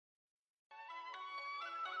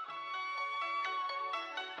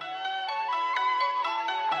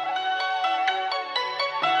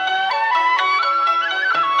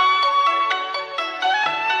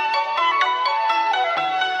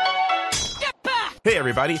Hey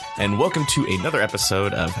everybody, and welcome to another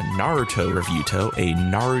episode of Naruto Reviewto, a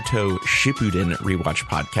Naruto Shippuden rewatch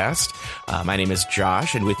podcast. My name is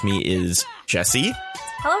Josh, and with me is Jesse.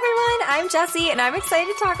 Hello everyone, I'm Jessie, and I'm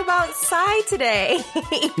excited to talk about Sai today.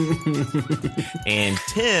 And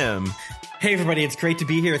Tim. Hey everybody, it's great to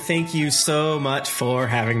be here. Thank you so much for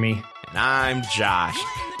having me. And I'm Josh.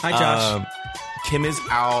 Hi, Josh. Kim is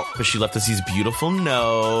out, but she left us these beautiful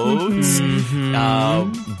notes.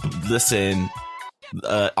 Listen,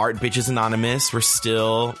 Art Bitches Anonymous, we're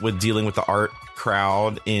still dealing with the art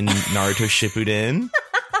crowd in Naruto Shippuden.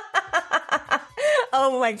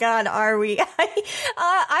 Oh my god, are we?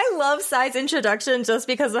 I love Sai's introduction just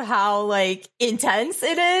because of how, like, intense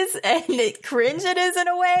it is and cringe it is in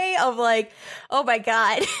a way of, like, oh my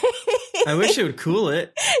god. I wish it would cool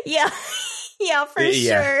it. Yeah, for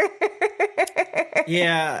sure.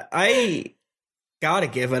 Yeah, I gotta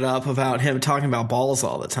give it up about him talking about balls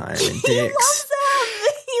all the time and dicks. He loves them.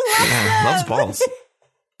 Loves balls.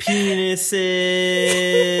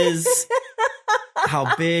 Penises.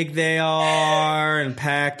 How big they are and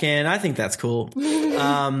packing. I think that's cool.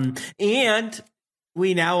 And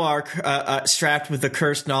we now are strapped with the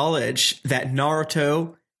cursed knowledge that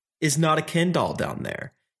Naruto is not a Ken doll down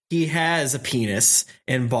there. He has a penis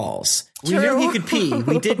and balls. We knew he could pee.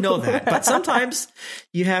 We did know that. But sometimes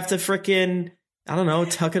you have to frickin', I don't know,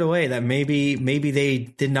 tuck it away. That maybe they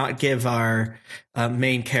did not give our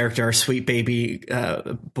main character, our sweet baby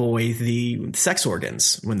boy, the sex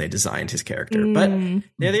organs when they designed his character. But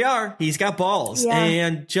there they are. He's got balls. Yeah.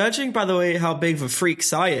 And judging by the way how big of a freak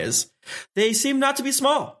Sai is, they seem not to be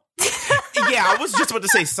small. Yeah, I was just about to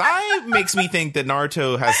say, Sai makes me think that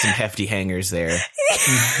Naruto has some hefty hangers there.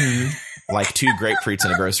 Like 2 grapefruits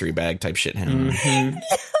in a grocery bag type shit.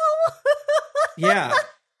 Yeah.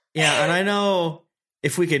 Yeah, and I know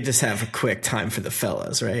if we could just have a quick time for the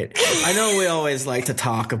fellas, right? I know we always like to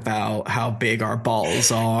talk about how big our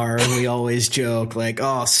balls are. And we always joke like,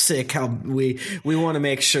 oh, sick, how we want to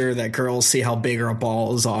make sure that girls see how big our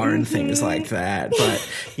balls are and things like that. But,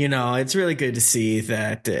 you know, it's really good to see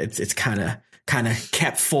that it's kind of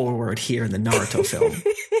kept forward here in the Naruto film.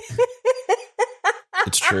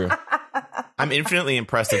 It's true. I'm infinitely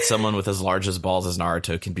impressed that someone with as large as balls as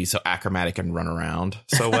Naruto can be so acrobatic and run around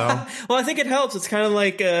so well. Well, I think it helps. It's kind of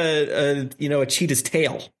like a cheetah's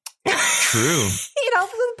tail. True. It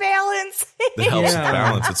helps with balance. It helps with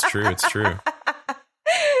balance. It's true. It's true.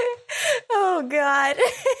 Oh, God.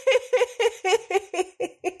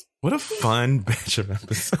 What a fun batch of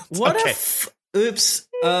episodes. Oops.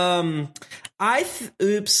 I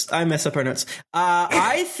messed up our notes.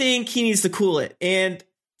 I think he needs to cool it. And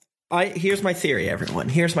here's my theory, everyone.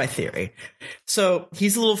 Here's my theory. So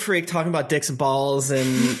he's a little freak talking about dicks and balls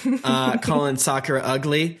and calling Sakura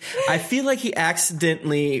ugly. I feel like he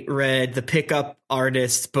accidentally read the pickup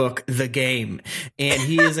artist's book, The Game. And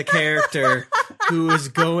he is a character who is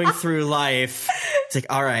going through life. It's like,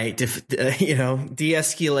 all right,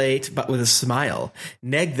 de-escalate, but with a smile.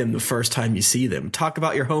 Neg them the first time you see them. Talk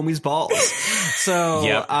about your homie's balls.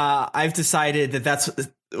 So I've decided that that's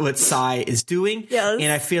what Sai is doing. Yes. And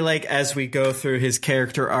I feel like as we go through his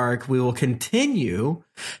character arc, we will continue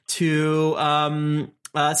to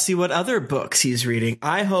see what other books he's reading.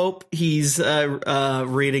 I hope he's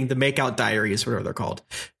reading the Makeout Diaries, whatever they're called.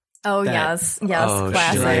 Oh, yes. Oh,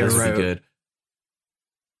 classic. Shit, that good.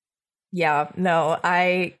 Yeah, no,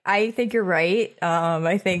 I think you're right.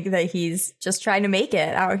 I think that he's just trying to make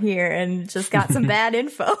it out here and just got some bad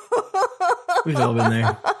info. We've all been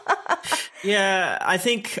there. Yeah, I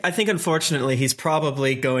think unfortunately he's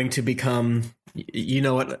probably going to become, you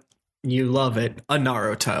know what, you love it, a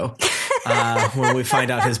Naruto when we find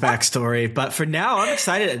out his backstory. But for now, I'm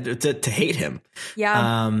excited to hate him.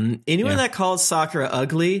 Yeah. Anyone that calls Sakura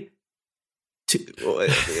ugly,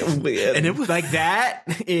 and it was like that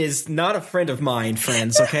is not a friend of mine,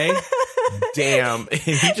 friends. Okay. Damn,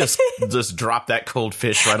 he just dropped that cold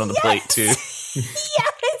fish right on the plate too. Yes.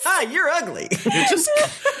 You're ugly. It just.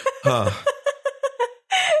 I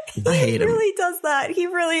hate him. He really does that. He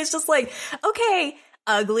really is just like, okay,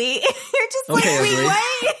 ugly. You're just like, Okay, wait, ugly.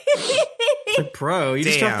 what? Like, bro, you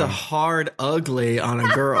just dropped the hard ugly on a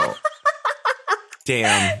girl.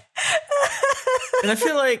 Damn. And I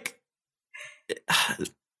feel like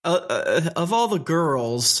of all the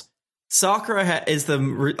girls, Sakura is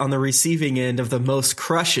on the receiving end of the most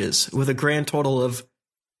crushes with a grand total of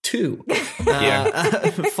 2.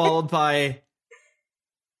 Followed by,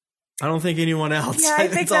 I don't think anyone else. Yeah, I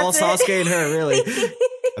think it's all Sasuke and her, really.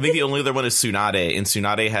 I think the only other one is Tsunade, and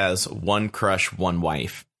Tsunade has 1 crush, 1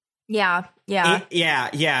 wife. Yeah.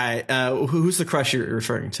 Who's the crush you're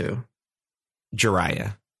referring to?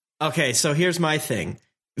 Jiraiya. Okay, so here's my thing.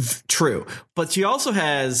 True, but she also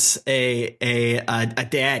has a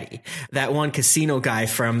daddy, that one casino guy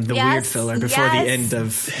from the weird filler before the end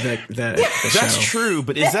of the show. That's true,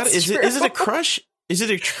 but is it a crush? Is it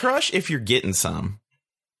a crush if you're getting some?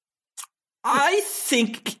 I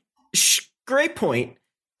think great point.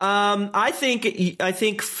 I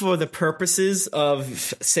think for the purposes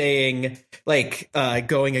of saying, like,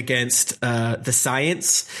 going against the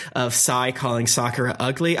science of Sai calling Sakura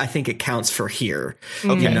ugly, I think it counts for here.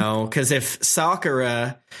 Okay. You know, because if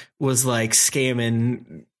Sakura was like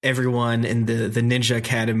scamming everyone in the Ninja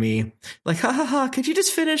Academy, like, ha ha ha, could you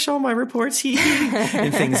just finish all my reports?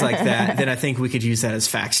 And things like that, then I think we could use that as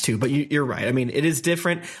facts too. But you're right. I mean, it is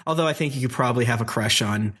different, although I think you could probably have a crush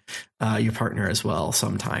on your partner as well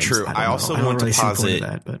sometimes. True. I also want to posit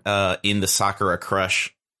that, in the Sakura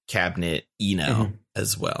crush cabinet, Ino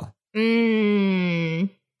as well. I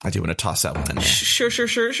do want to toss that one in there.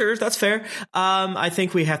 Sure. That's fair. I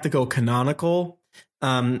think we have to go canonical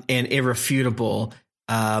and irrefutable.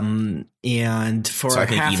 And for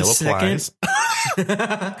half a second,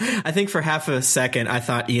 I think for half a second, I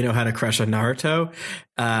thought Ino had a crush on Naruto.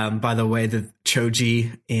 By the way that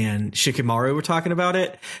Choji and Shikamaru were talking about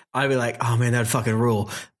it, I'd be like, oh man, that'd fucking rule.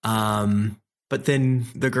 But then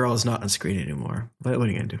the girl is not on screen anymore. What are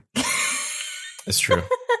you gonna do? It's true.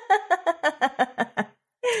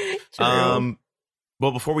 True.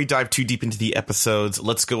 Well, before we dive too deep into the episodes,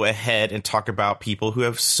 let's go ahead and talk about people who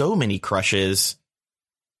have so many crushes.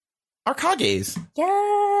 Our Kages.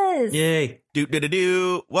 Yes. Yay.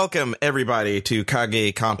 Do. Welcome, everybody, to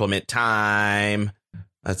Kage Compliment Time.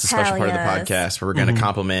 That's a special part of the podcast where we're going to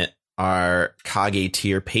compliment our Kage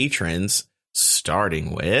tier patrons,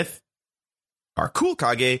 starting with our cool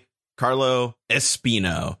Kage, Carlo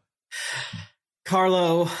Espino.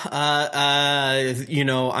 Carlo, you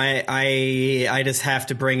know, I just have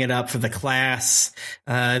to bring it up for the class.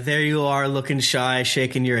 There you are, looking shy,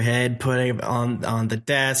 shaking your head, putting it on the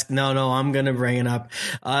desk. No, I'm gonna bring it up.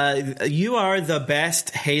 You are the best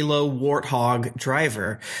Halo Warthog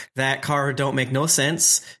driver. That car don't make no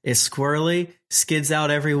sense. It's squirrely, skids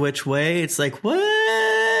out every which way. It's like, what is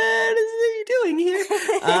it you're doing here?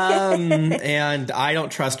 And I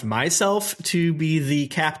don't trust myself to be the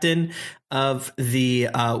captain of the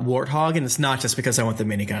Warthog, and it's not just because I want the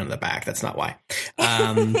minigun in the back. That's not why.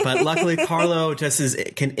 But luckily, Carlo just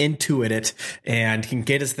can intuit it and can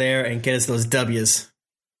get us there and get us those W's.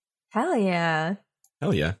 Hell yeah.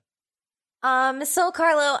 So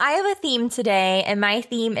Carlo, I have a theme today, and my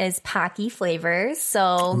theme is Pocky flavors.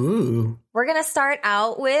 So we're gonna start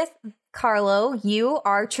out with Carlo. You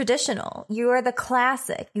are traditional. You are the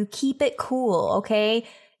classic. You keep it cool, okay?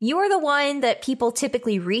 You are the one that people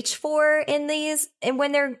typically reach for in these, and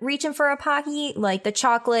when they're reaching for a Pocky, like the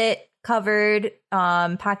chocolate covered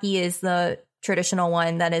Pocky is the traditional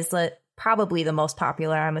one that is probably the most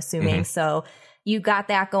popular, I'm assuming. So you got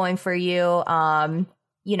that going for you.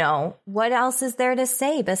 You know, what else is there to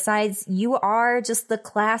say besides you are just the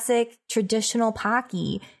classic traditional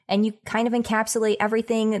Pocky, and you kind of encapsulate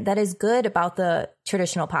everything that is good about the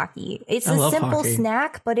traditional Pocky. It's a simple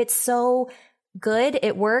snack, but it's so good.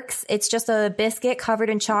 It works. It's just a biscuit covered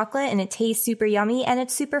in chocolate, and it tastes super yummy, and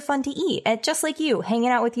it's super fun to eat. And just like you, hanging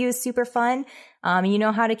out with you is super fun. You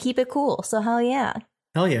know how to keep it cool. So hell yeah.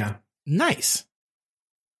 Nice.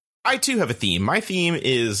 I too have a theme. My theme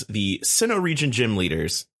is the Sinnoh region gym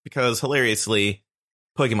leaders, because hilariously,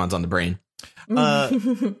 Pokemon's on the brain.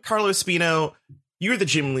 Carlos Espino, you're the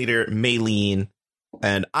gym leader, Maylene.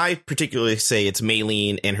 And I particularly say it's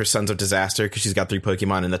Maylene and her Sons of Disaster, because she's got 3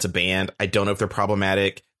 Pokemon and that's a band. I don't know if they're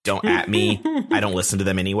problematic. Don't at me. I don't listen to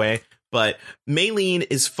them anyway. But Maylene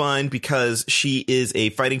is fun because she is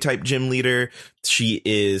a fighting type gym leader. She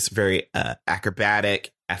is very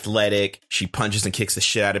acrobatic, athletic. She punches and kicks the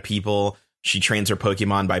shit out of people. She trains her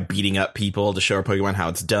Pokemon by beating up people to show her Pokemon how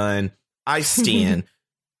it's done. I stan.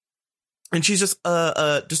 And she's just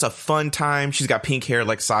a fun time. She's got pink hair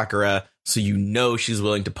like Sakura, so you know she's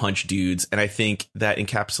willing to punch dudes. And I think that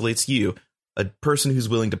encapsulates you, a person who's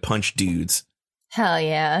willing to punch dudes. Hell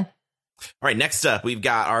yeah. All right, next up, we've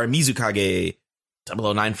got our Mizukage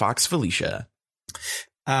 009 Fox Felicia.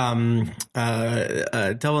 009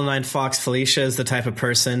 Fox Felicia is the type of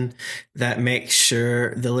person that makes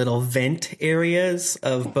sure the little vent areas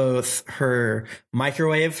of both her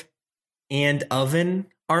microwave and oven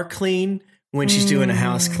are clean when she's doing a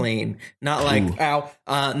house clean. Not like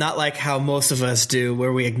not like how most of us do,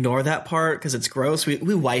 where we ignore that part because it's gross. We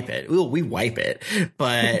wipe it. We wipe it,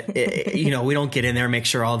 but we don't get in there and make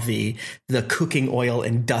sure all the cooking oil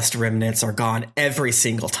and dust remnants are gone every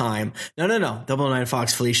single time. No. 009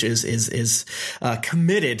 Fox Felicia is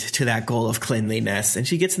committed to that goal of cleanliness, and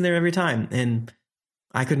she gets in there every time. And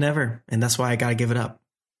I could never, and that's why I gotta give it up.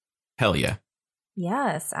 Hell yeah.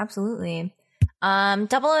 Yes, absolutely.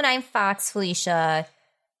 009 Fox Felicia,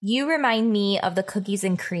 you remind me of the cookies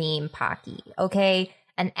and cream Pocky, okay?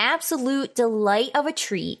 An absolute delight of a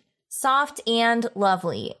treat, soft and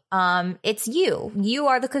lovely. It's you. You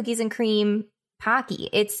are the cookies and cream Pocky.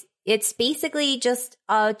 It's basically just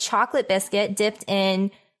a chocolate biscuit dipped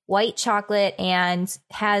in white chocolate and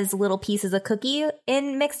has little pieces of cookie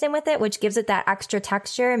mixed in with it, which gives it that extra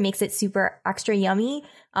texture and makes it super extra yummy.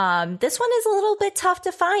 This one is a little bit tough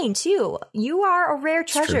to find too. You are a rare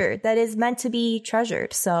treasure that is meant to be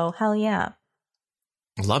treasured. So hell yeah.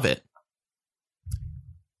 Love it.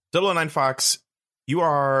 009 Fox, you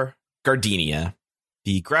are Gardenia,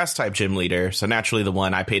 the grass type gym leader. So naturally the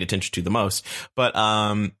one I paid attention to the most. But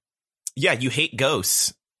yeah, you hate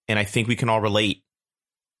ghosts, and I think we can all relate.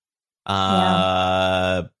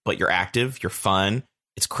 But you're active, you're fun.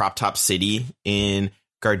 It's Crop Top City in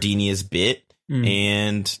Gardenia's bit.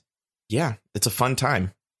 And yeah, it's a fun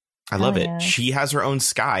time. I love it. She has her own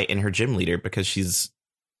sky in her gym leader because she's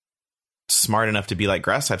smart enough to be like,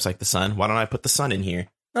 grass types like the sun. Why don't I put the sun in here?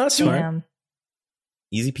 Oh, that's smart.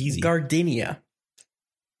 Easy peasy. Gardenia.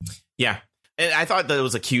 Yeah. And I thought that it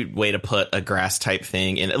was a cute way to put a grass type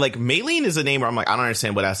thing in. Like, Maylene is a name where I'm like, I don't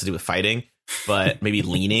understand what it has to do with fighting, but maybe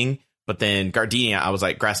leaning. But then Gardenia, I was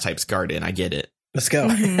like, grass type's garden. I get it. Let's go.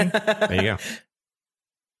 There you go.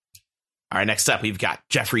 All right, next up, we've got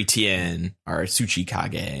Jeffrey Tien, our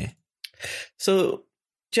Tsuchikage. So,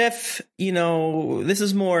 Jeff, this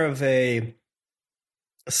is more of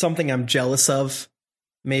something I'm jealous of,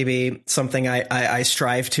 maybe something I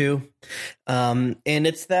strive to. And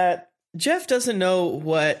it's that Jeff doesn't know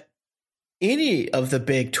what any of the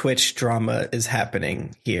big Twitch drama is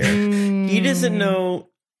happening here. He doesn't know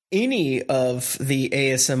any of the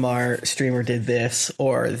ASMR streamer did this,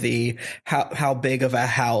 or the how big of a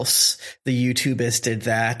house the YouTubers did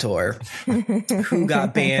that, or who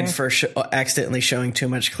got banned for accidentally showing too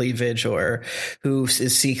much cleavage, or who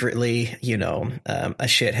is secretly, a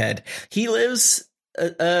shithead. He lives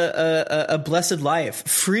a blessed life,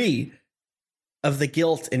 free of the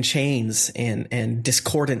guilt and chains and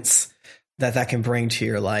discordance that can bring to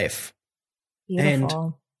your life.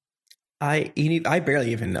 Beautiful. And I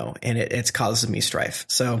barely even know, and it's causes me strife.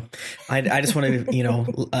 So I just want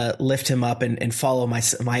to lift him up and follow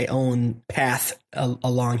my own path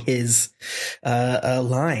along his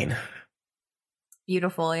line.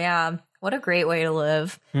 Beautiful, yeah. What a great way to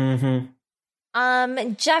live.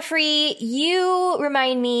 Mm-hmm. Jeffrey, you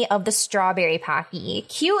remind me of the Strawberry Pocky.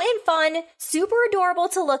 Cute and fun, super adorable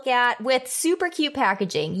to look at, with super cute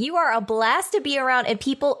packaging. You are a blast to be around, and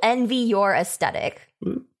people envy your aesthetic.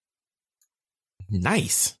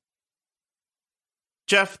 Nice.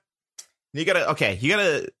 Jeff, you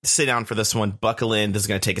gotta sit down for this one. Buckle in. This is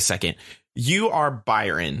gonna take a second. You are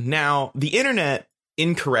Byron. Now, the internet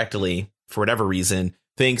incorrectly, for whatever reason,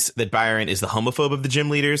 thinks that Byron is the homophobe of the gym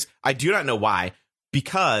leaders. I do not know why,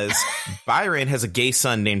 because Byron has a gay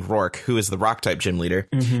son named Rourke, who is the rock type gym leader.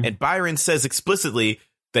 Mm-hmm. And Byron says explicitly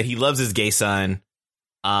that he loves his gay son.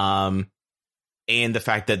 And the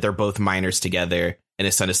fact that they're both minors together, and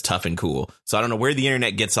his son is tough and cool. So I don't know where the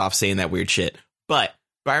internet gets off saying that weird shit. But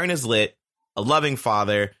Byron is lit, a loving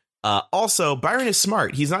father. Also, Byron is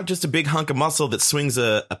smart. He's not just a big hunk of muscle that swings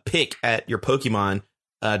a pick at your Pokemon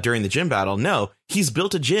during the gym battle. No, he's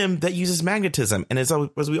built a gym that uses magnetism. And as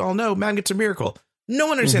we all know, magnets are miracle. No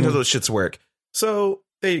one understands how those shits work. So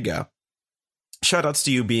there you go. Shout outs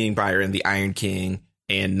to you being Byron, the Iron King,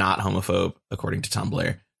 and not homophobe, according to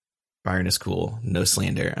Tumblr. Byron is cool. No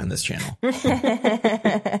slander on this channel. All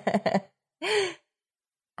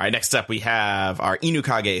right, next up we have our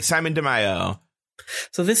Inukage, Simon DeMaio.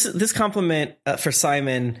 So this compliment for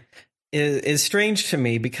Simon is strange to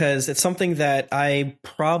me, because it's something that I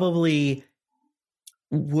probably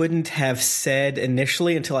wouldn't have said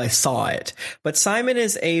initially until I saw it. But Simon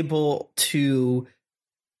is able to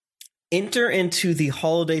enter into the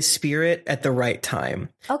holiday spirit at the right time.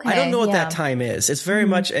 Okay, I don't know what that time is. It's very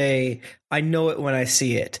much I know it when I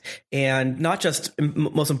see it. And not just,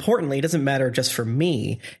 most importantly, it doesn't matter just for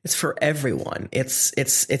me. It's for everyone. It's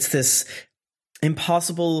this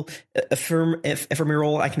impossible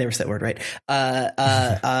ephemeral, I can never say that word right,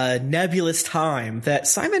 nebulous time that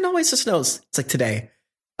Simon always just knows. It's like today.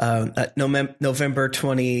 November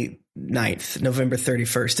 29th, November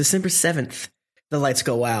 31st, December 7th, the lights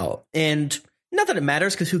go out. And not that it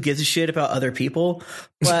matters, because who gives a shit about other people,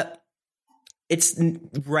 but it's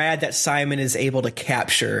rad that Simon is able to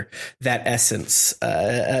capture that essence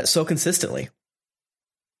so consistently.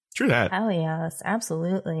 True that. Oh, yes,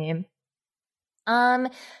 absolutely.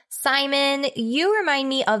 Simon, you remind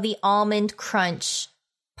me of the Almond Crunch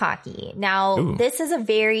Pocky. Now, This is a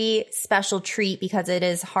very special treat because it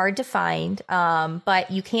is hard to find,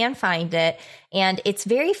 but you can find it, and it's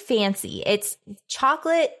very fancy. It's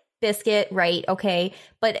chocolate biscuit, right? Okay,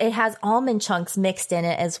 but it has almond chunks mixed in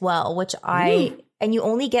it as well, which and you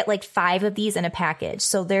only get like 5 of these in a package,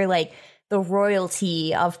 so they're like the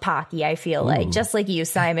royalty of Pocky. I feel like, just like you,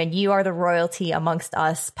 Simon, you are the royalty amongst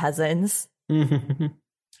us peasants.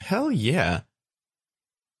 Hell yeah.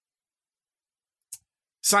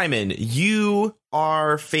 Simon, you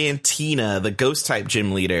are Fantina, the ghost type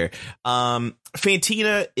gym leader.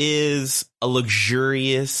 Fantina is a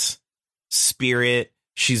luxurious spirit.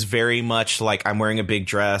 She's very much like, I'm wearing a big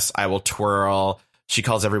dress, I will twirl. She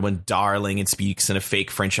calls everyone darling and speaks in a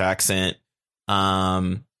fake French accent.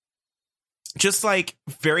 Just like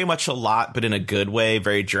very much a lot, but in a good way,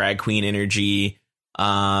 very drag queen energy.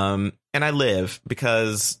 And I live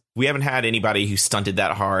because we haven't had anybody who stunted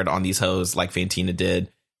that hard on these hoes like Fantina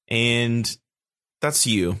did. And that's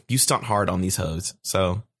you. You stunt hard on these hoes.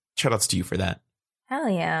 So shout outs to you for that. Hell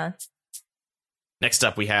yeah. Next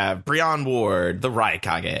up, we have Brian Ward, the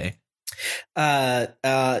Raikage.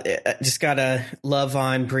 Just gotta love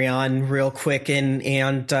on Brian real quick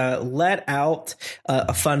and let out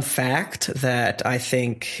a fun fact that I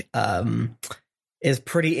think is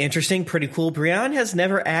pretty interesting, pretty cool. Brian has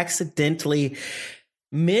never accidentally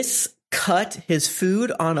miscut his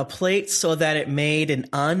food on a plate so that it made an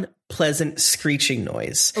unpleasant screeching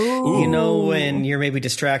noise. Ooh. You know, when you're maybe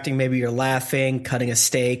distracting, maybe you're laughing, cutting a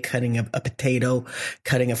steak, cutting a potato,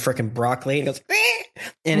 cutting a freaking broccoli, and it goes,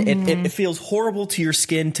 and it feels horrible to your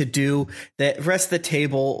skin to do. The rest of the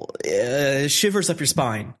table shivers up your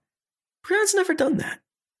spine. Brian's never done that.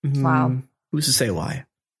 Wow. Who's to say why?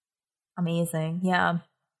 Amazing. Yeah.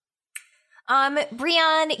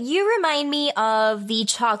 Brian, you remind me of the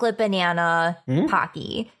chocolate banana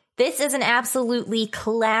Pocky. This is an absolutely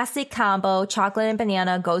classic combo. Chocolate and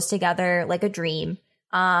banana goes together like a dream.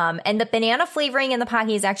 And the banana flavoring in the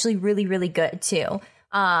Pocky is actually really, really good too.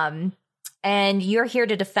 And you're here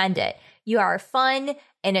to defend it. You are fun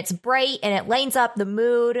and it's bright and it lightens up the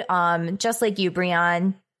mood. Just like you,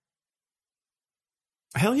 Brian.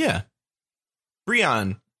 Hell yeah.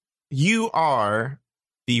 Brian, you are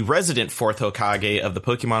the resident fourth Hokage of the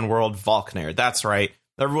Pokemon world, Volkner. That's right.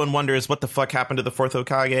 Everyone wonders what the fuck happened to the fourth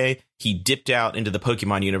Hokage. He dipped out into the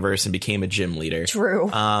Pokemon universe and became a gym leader. True.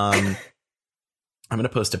 I'm going to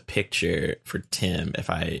post a picture for Tim if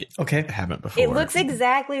I haven't before. It looks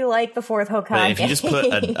exactly like the fourth Hokage. But if you just put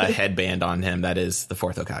a headband on him, that is the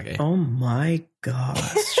fourth Hokage. Oh my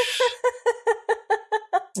gosh.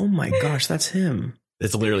 Oh my gosh, that's him.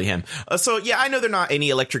 It's literally him. So, yeah, I know there are not any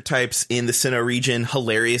electric types in the Sinnoh region.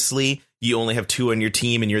 Hilariously, you only have 2 on your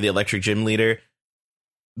team and you're the electric gym leader.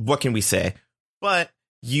 What can we say? But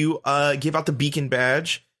you give out the beacon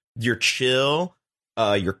badge. You're chill.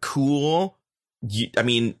 You're cool.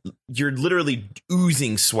 You're literally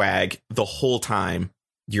oozing swag the whole time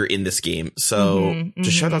you're in this game. So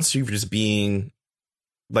just shout out to you for just being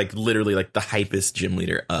like literally like the hypest gym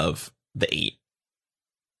leader of the 8.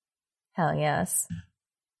 Hell yes. Mm-hmm.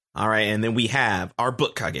 All right, and then we have our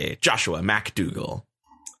book Kage, Joshua MacDougall.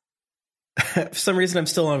 For some reason, I'm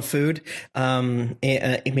still on food.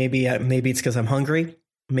 Maybe it's because I'm hungry.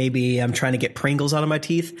 Maybe I'm trying to get Pringles out of my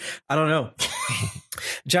teeth. I don't know.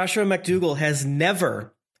 Joshua MacDougall has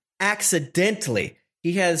never accidentally.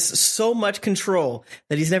 He has so much control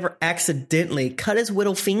that he's never accidentally cut his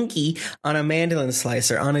little finky on a mandolin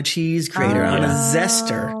slicer, on a cheese grater, on a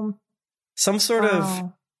zester. Some sort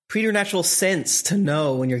of preternatural sense to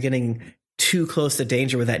know when you're getting too close to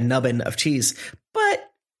danger with that nubbin of cheese.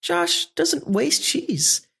 But Josh doesn't waste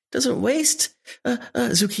cheese, doesn't waste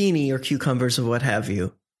zucchini or cucumbers or what have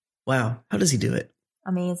you. Wow. How does he do it?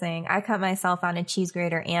 Amazing. I cut myself on a cheese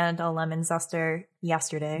grater and a lemon zester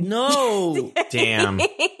yesterday. No. Damn.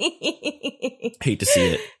 Hate to see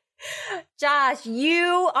it. Josh,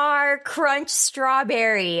 you are Crunch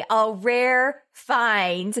Strawberry, a rare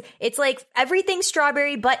find. It's like everything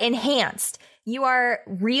strawberry, but enhanced. You are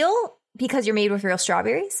real because you're made with real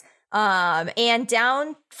strawberries. And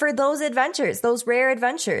down for those adventures, those rare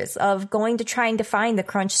adventures of trying to find the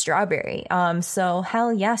Crunch Strawberry. So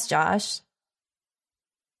hell yes, Josh.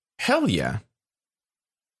 Hell yeah.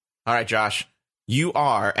 All right, Josh, You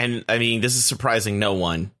are, and I mean, this is surprising no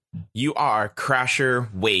one. You are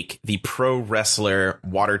Crasher Wake, the pro wrestler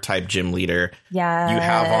water type gym leader. Yeah. You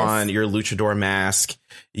have on your luchador mask.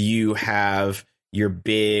 You have your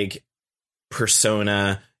big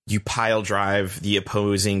persona. You pile drive the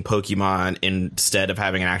opposing Pokemon instead of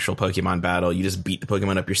having an actual Pokemon battle. You just beat the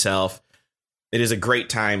Pokemon up yourself. It is a great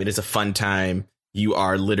time. It is a fun time. You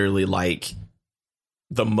are literally like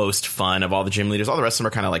the most fun of all the gym leaders. All the rest of them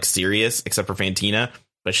are kind of like serious, except for Fantina,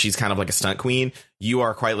 but she's kind of like a stunt queen. You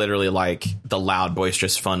are quite literally like the loud,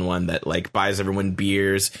 boisterous, fun one that like buys everyone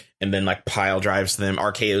beers and then like pile drives them,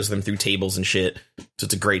 RKOs them through tables and shit. So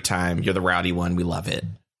it's a great time. You're the rowdy one. We love it.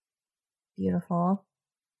 Beautiful.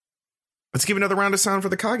 Let's give another round of sound for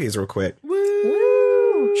the Kages real quick.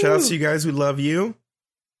 Woo! Shout out to you guys. We love you.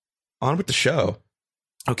 On with the show.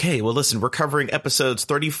 Okay, well, listen, we're covering episodes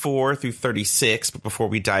 34 through 36, but before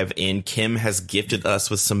we dive in, Kim has gifted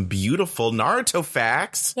us with some beautiful Naruto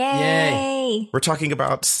facts. Yay! We're talking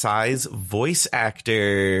about Sai's voice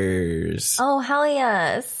actors. Oh, hell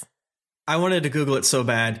yes. I wanted to Google it so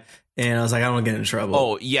bad, and I was like, I don't want to get in trouble.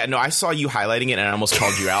 Oh, yeah, no, I saw you highlighting it, and I almost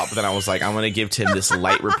called you out, but then I was like, I'm going to give Tim this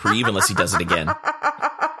light reprieve unless he does it again.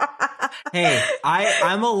 Hey,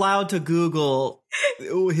 I'm allowed to Google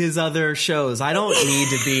his other shows. I don't need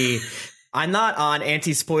to be. I'm not on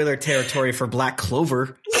anti-spoiler territory for Black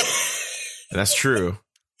Clover. That's true.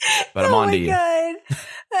 But I'm on to you. God.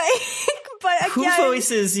 But Who again,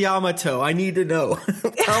 voices Yamato? I need to know.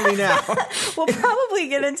 Tell me now. we'll probably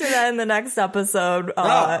get into that in the next episode,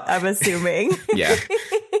 I'm assuming. Yeah.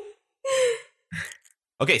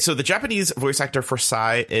 Okay, so the Japanese voice actor for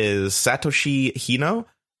Sai is Satoshi Hino.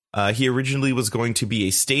 He originally was going to be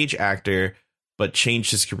a stage actor, but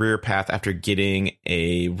changed his career path after getting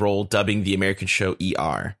a role dubbing the American show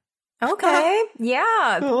ER. Okay,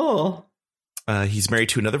 yeah. Cool. He's married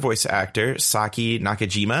to another voice actor, Saki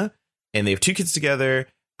Nakajima, and they have 2 kids together.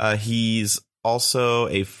 He's also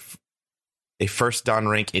a first Dan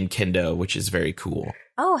rank in Kendo, which is very cool.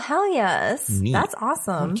 Oh, hell yes. Neat. That's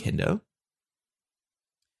awesome. Kendo.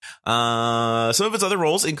 Some of his other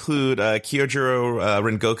roles include Kyojuro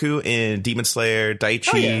Rengoku in Demon Slayer,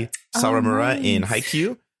 Daichi Sawamura in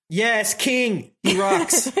Haikyuu. Yes, King. He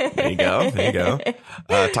rocks. There you go.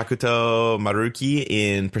 Takuto Maruki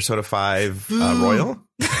in Persona 5 Royal.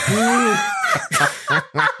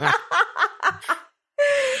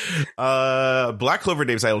 Black Clover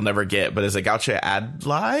names I will never get, but is a Gaucha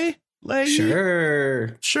Adlai?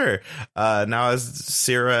 Sure. Now as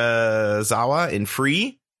Sirazawa in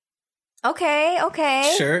Free.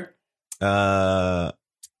 Okay. Sure. What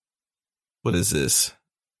is this?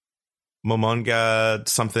 Momonga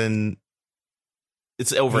something.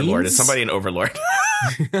 It's Overlord. It's somebody in Overlord.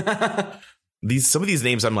 Some of these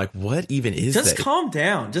names, I'm like, what even is that? Just calm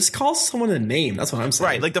down. Just call someone a name. That's what I'm saying.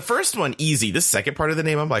 Right. Like the first one, easy. This second part of the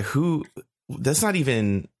name, I'm like, who? That's not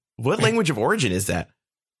even. What language of origin is that?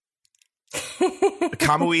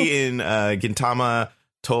 Kamui in Gintama,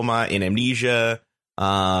 Toma in Amnesia,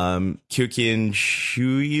 Kyukin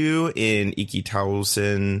Shuyu in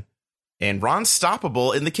Ikitausen, and Ron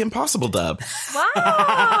Stoppable in the Kim Possible dub. Wow.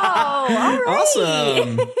 All right.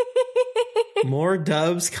 Awesome. More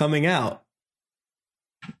dubs coming out.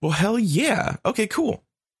 Well, hell yeah. Okay, cool.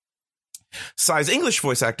 Sai's English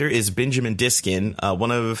voice actor is Benjamin Diskin.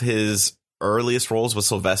 One of his earliest roles was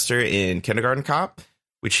Sylvester in Kindergarten Cop,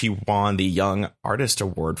 which he won the Young Artist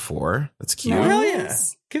Award for. That's cute. Oh, hell yeah.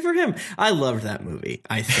 Good for him. I loved that movie,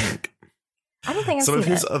 I think. I don't think I've Some of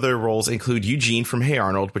seen his other roles include Eugene from Hey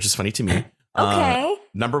Arnold, which is funny to me. Okay.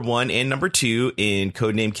 Number 1 and number 2 in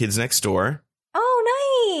Codename Kids Next Door.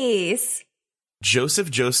 Oh, nice. Joseph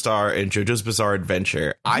Joestar in JoJo's Bizarre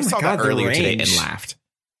Adventure. I saw that earlier today and laughed.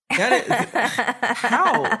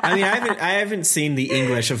 How? I mean, I haven't seen the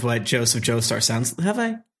English of what Joseph Joestar sounds. Have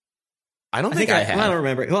I? I don't think I have. I don't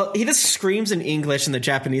remember. Well, he just screams in English in the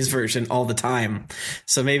Japanese version all the time.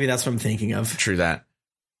 So maybe that's what I'm thinking of. True that.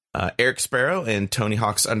 Eric Sparrow in Tony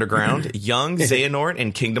Hawk's Underground. Young Xehanort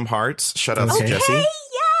in Kingdom Hearts. Shout out to Jesse.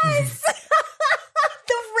 Yes.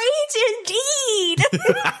 The rage indeed.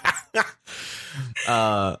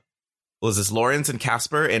 Was this Lawrence and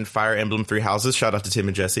Casper in Fire Emblem Three Houses? Shout out to Tim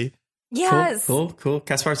and Jesse. Yes. Cool.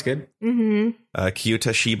 Caspar's good. Mm-hmm.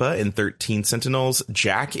 Kyota Shiba in 13 Sentinels.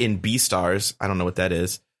 Jack in Beastars. I don't know what that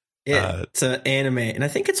is. Yeah, it's an anime, and I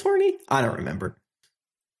think it's horny. I don't remember.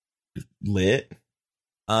 Lit.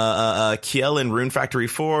 Kiel in Rune Factory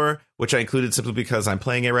 4, which I included simply because I'm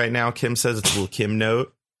playing it right now. Kim says it's a little Kim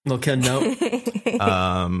note. Haida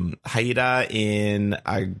in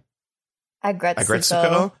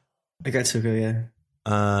Agretsuko. Agretsuko, yeah.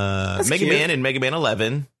 Mega Man in Mega Man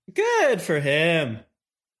 11. Good for him.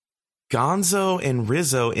 Gonzo and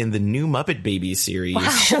Rizzo in the new Muppet Babies series. Wow.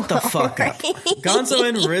 Shut the fuck up. Gonzo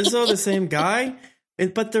and Rizzo, the same guy,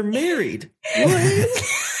 but they're married. What?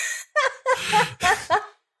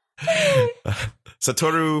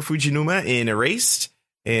 Satoru Fujinuma in Erased,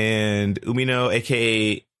 and Umino,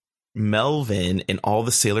 aka Melvin, in all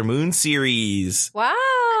the Sailor Moon series. Wow.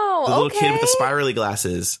 The little kid with the spirally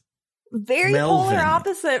glasses. Very Melvin. polar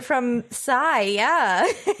opposite from Sai. Yeah.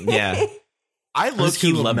 Yeah. I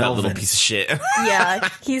low-key love that little Melvin. piece of shit. Yeah.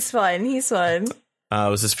 He's fun.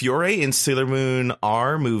 Was this Fiore in Sailor Moon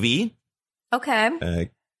R movie? Okay.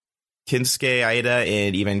 Kinsuke Aida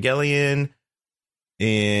in Evangelion.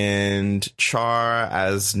 And Char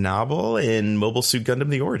as Nabel in Mobile Suit Gundam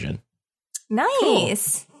The Origin.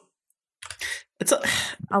 Nice. Cool. It's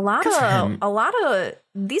A lot of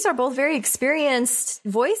these are both very experienced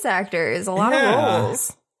voice actors. A lot of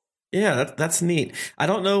roles. Yeah, that's neat. I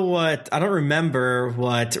don't remember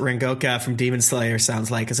what Rengoka from Demon Slayer sounds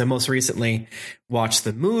like, because I most recently watched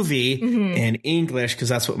the movie in English, because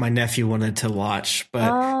that's what my nephew wanted to watch.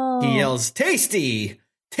 But he yells, "Tasty!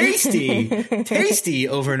 Tasty! Tasty!"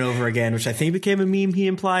 over and over again, which I think became a meme he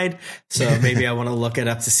implied. So maybe I want to look it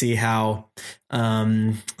up to see how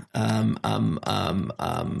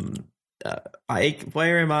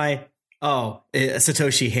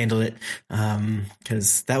Satoshi handled it,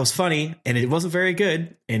 because that was funny and it wasn't very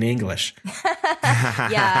good in English.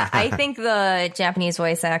 Yeah, I think the Japanese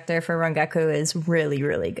voice actor for Rangaku is really,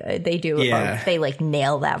 really good. They do, they like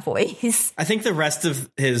nail that voice. I think the rest of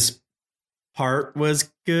his part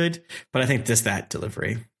was good, but I think just that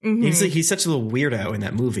delivery. He's such a little weirdo in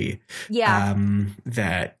that movie. Yeah,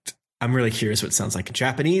 that I'm really curious what it sounds like in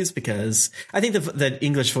Japanese, because I think the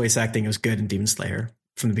English voice acting was good in Demon Slayer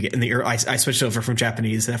from the beginning. I switched over from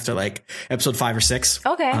Japanese after like episode 5 or 6.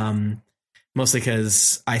 Okay. Mostly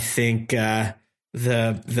because I think the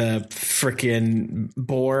freaking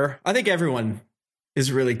Boar. I think everyone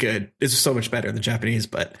is really good. It's so much better than Japanese,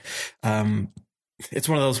 but it's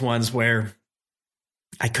one of those ones where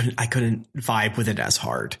I couldn't vibe with it as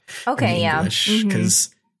hard. Okay, in yeah, English,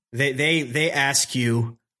 because they ask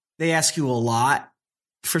you a lot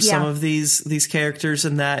for some of these characters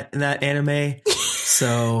in that anime.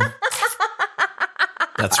 So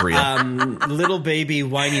that's real. Little baby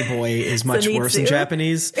whiny boy is much worse in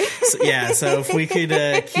Japanese. So if we could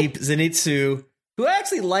keep Zenitsu, who I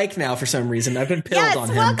actually like now for some reason. I've been pilled on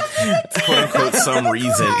him. Quote unquote some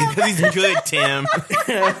reason. He's good, Tim.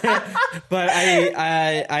 But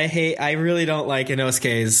I really don't like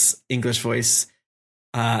Inosuke's English voice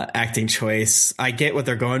acting choice. I get what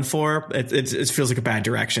they're going for. It feels like a bad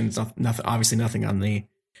direction. It's obviously nothing on the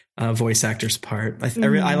voice actor's part.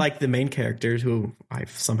 I like the main character, who I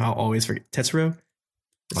somehow always forget. Tetsuro?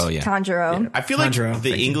 Oh, yeah. Tanjiro. Yeah. I feel like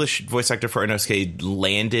the English voice actor for Inosuke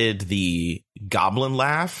landed the goblin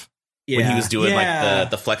laugh when he was doing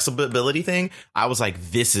like the flexibility thing. I was like,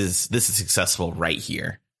 this is successful right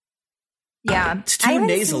here. Yeah. It's too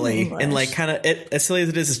nasally and like kind of, as silly as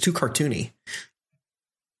it is, it's too cartoony.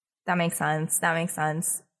 That makes sense.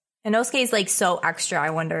 Inosuke is like so extra.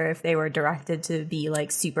 I wonder if they were directed to be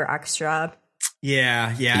like super extra.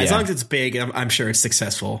 Yeah. As long as it's big, I'm sure it's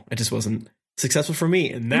successful. It just wasn't successful for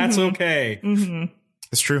me, and that's okay.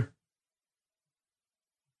 That's true.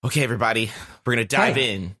 Okay, everybody, we're gonna dive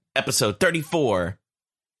in. Episode 34,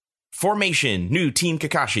 Formation, New Team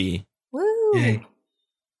Kakashi. Woo! Yay.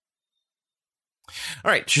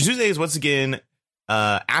 All right, Shizuze is once again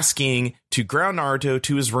asking to ground Naruto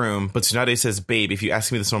to his room, but Tsunade says, "Babe, if you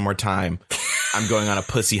ask me this one more time, I'm going on a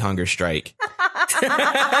pussy hunger strike."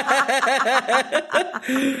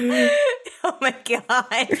 Oh my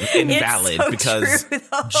god! Invalid, so because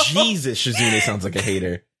true, Jesus, Shizune sounds like a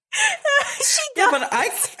hater. She does. But I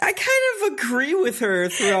kind of agree with her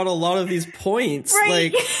throughout a lot of these points.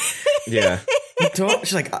 Right. Like, Yeah,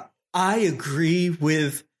 she's like, I agree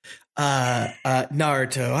with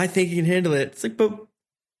Naruto. I think he can handle it. It's like, but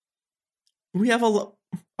we have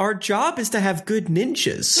our job is to have good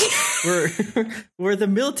ninjas. We're the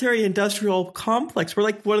military industrial complex. We're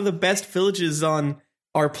like one of the best villages on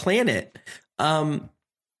our planet.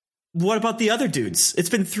 What about the other dudes? It's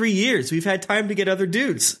been 3 years. We've had time to get other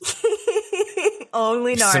dudes.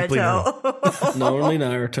 Only Simply Naruto. No, only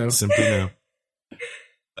Naruto. simply no.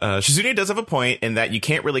 Shizune does have a point in that you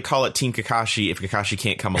can't really call it Team Kakashi if Kakashi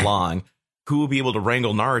can't come along. Who will be able to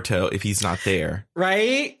wrangle Naruto if he's not there?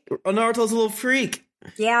 Right? Naruto's a little freak.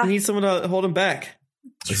 Yeah. He needs someone to hold him back.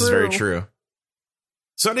 This is very true.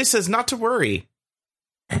 Tsunade says not to worry.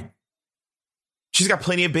 She's got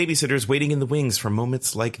plenty of babysitters waiting in the wings for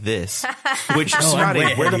moments like this. Which,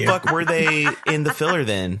 Tsunade, where the fuck were they in the filler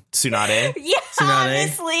then, Tsunade? Yeah, Tsunade.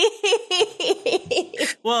 honestly.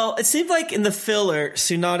 Well, it seemed like in the filler,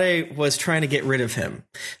 Tsunade was trying to get rid of him.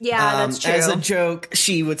 Yeah, that's true. As a joke,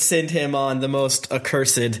 she would send him on the most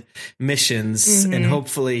accursed missions, and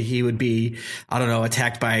hopefully he would be, I don't know,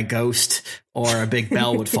 attacked by a ghost, or a big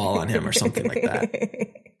bell would fall on him or something like that.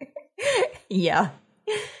 Yeah.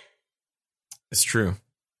 It's true.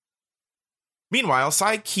 Meanwhile,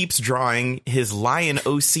 Sai keeps drawing his lion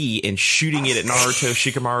OC and shooting it at Naruto,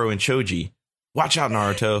 Shikamaru, and Choji. Watch out,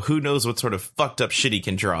 Naruto. Who knows what sort of fucked up shit he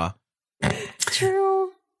can draw.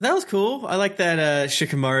 True. That was cool. I like that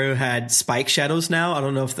Shikamaru had spike shadows now. I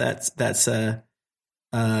don't know if that's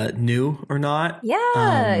new or not.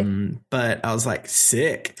 Yeah. But I was like,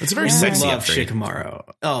 sick. It's a very sexy love upgrade.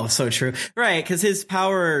 Shikamaru. Oh, so true. Right, because his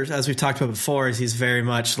power, as we've talked about before, is he's very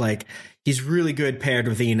much like, he's really good paired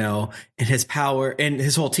with Ino, and his power, and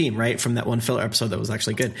his whole team, right, from that one filler episode that was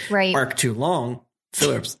actually good. Right. Arc too long.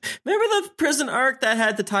 Filler episode. Remember the prison arc that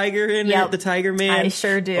had the tiger in Yep. it? The Tiger Man? I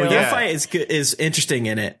sure do. Oh, that Yeah. fight is good, is interesting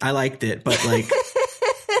in it. I liked it, but like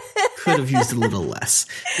could have used a little less.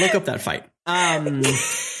 Look up that fight.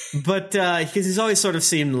 But because he's always sort of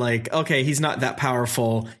seemed like, okay, he's not that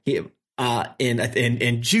powerful. He in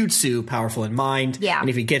jutsu, powerful in mind. Yeah. And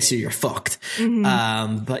if he gets you, you're fucked.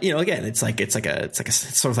 But you know, again, it's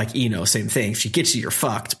sort of like Ino, same thing. If she gets you, you're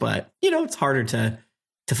fucked. But you know, it's harder to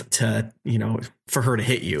you know, for her to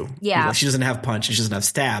hit you. Yeah. You know, she doesn't have punch, she doesn't have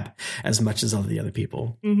stab as much as all the other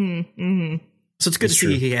people. So it's good to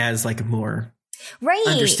see he has like a more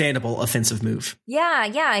understandable offensive move.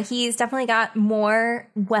 Yeah, he's definitely got more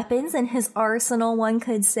weapons in his arsenal, one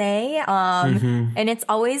could say. And it's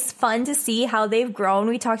always fun to see how they've grown.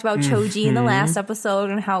 We talked about Choji in the last episode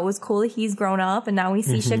and how it was cool that he's grown up, and now we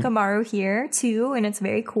see Shikamaru here too, and it's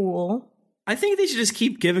very cool. I think they should just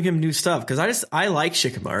keep giving him new stuff, because I like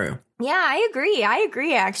Shikamaru. Yeah, I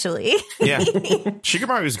agree actually. Yeah.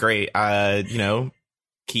 Shikamaru's great. You know,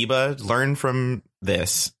 Kiba, learn from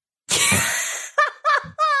this.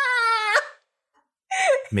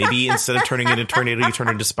 Maybe instead of turning into Tornado, you turn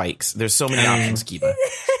into Spikes. There's so many options, Kiba.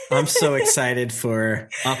 I'm so excited for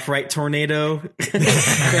Upright Tornado,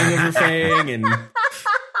 Fang over Fang, and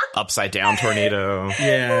Upside down tornado.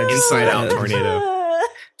 yeah, Inside out tornado.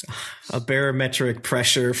 a barometric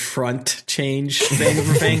pressure front change, Fang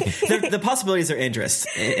over Fang. The possibilities are endless,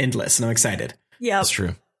 and I'm excited. Yeah, That's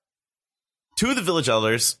true. Two of the village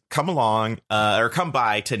elders come along, or come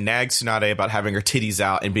by to nag Tsunade about having her titties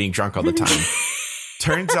out and being drunk all the time.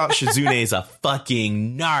 Turns out Shizune's a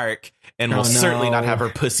fucking narc and will certainly not have her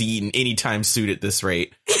pussy eaten anytime soon at this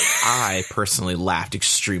rate. I personally laughed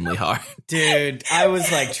extremely hard. Dude, I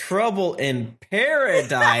was like, trouble in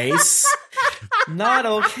paradise. Not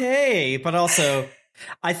okay. But also,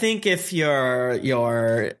 I think if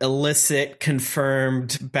your illicit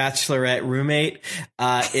confirmed bachelorette roommate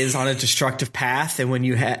is on a destructive path, and when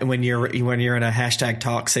you're in a hashtag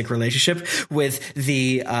toxic relationship with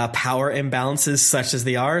the power imbalances such as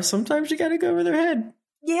they are, sometimes you gotta go over their head.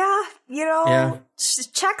 Yeah, you know,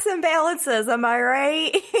 checks and balances. Am I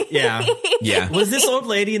right? Yeah. Yeah. Was this old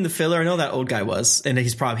lady in the filler? I know that old guy was, and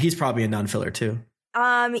he's probably a non-filler too.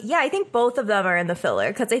 Yeah, I think both of them are in the filler,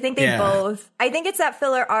 because I think they both. I think it's that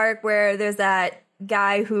filler arc where there's that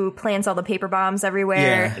guy who plants all the paper bombs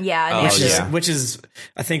everywhere. Yeah, which is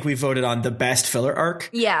I think we voted on the best filler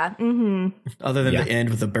arc. Yeah. Other than the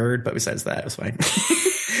end with the bird, but besides that, it was fine.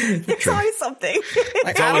 There's always something.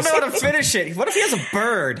 Like, I don't know how to finish it. What if he has a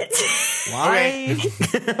bird? Why?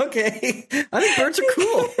 Okay. I think birds are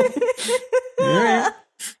cool. All right.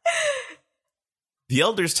 The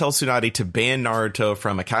elders tell Tsunade to ban Naruto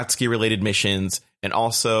from Akatsuki-related missions and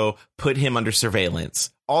also put him under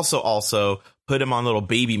surveillance. Also put him on little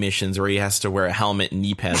baby missions where he has to wear a helmet and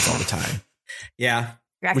knee pads all the time. Yeah.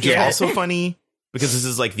 Which is also funny because this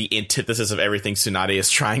is like the antithesis of everything Tsunade is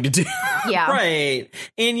trying to do. Yeah. Right.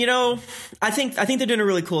 And, you know, I think they're doing a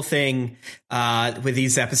really cool thing with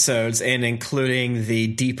these episodes, and including the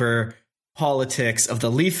deeper politics of the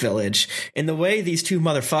Leaf Village in the way these two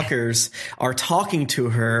motherfuckers are talking to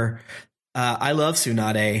her. I love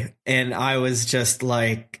Tsunade, and I was just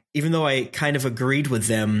like, even though I kind of agreed with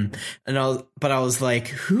them, but I was like,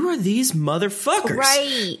 who are these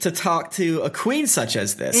motherfuckers to talk to a queen such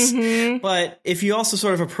as this? But if you also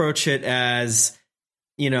sort of approach it as,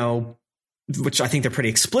 you know, which I think they're pretty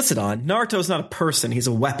explicit on, Naruto's not a person, he's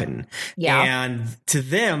a weapon. Yeah. And to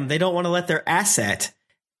them, they don't want to let their asset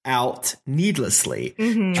out needlessly.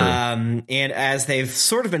 And as they've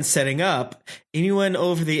sort of been setting up, anyone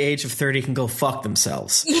over the age of 30 can go fuck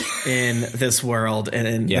themselves in this world.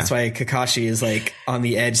 And that's why Kakashi is like on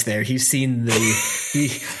the edge there. He's seen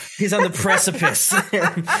he's on the precipice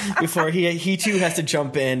before he too has to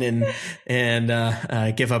jump in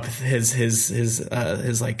and give up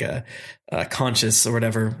his like conscious or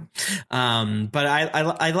whatever. But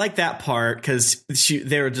I like that part because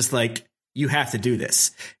they were just like, you have to do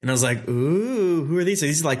this. And I was like, ooh, who are these? Are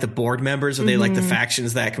these like the board members? Or they like the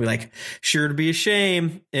factions that can be like, sure to be a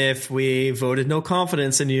shame if we voted no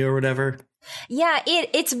confidence in you or whatever. Yeah,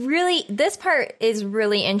 it's really, this part is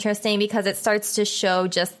really interesting because it starts to show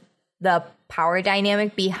just the power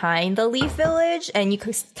dynamic behind the Leaf Village. And you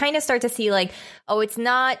kind of start to see like, oh, it's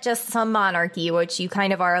not just some monarchy, which you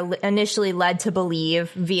kind of are initially led to believe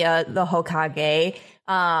via the Hokage.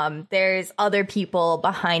 There's other people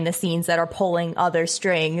behind the scenes that are pulling other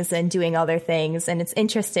strings and doing other things. And it's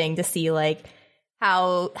interesting to see like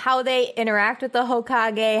how they interact with the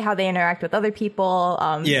Hokage, how they interact with other people.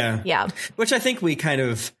 Yeah. Which I think we kind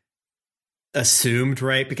of assumed,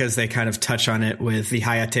 right? Because they kind of touch on it with the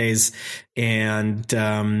Hayates and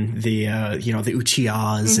the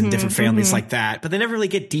Uchihas and different families like that, but they never really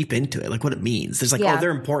get deep into it, like what it means. There's like, oh,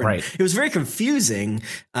 they're important. Right. It was very confusing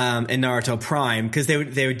in Naruto Prime because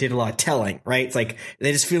they did a lot of telling, right? It's like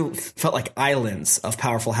they just felt like islands of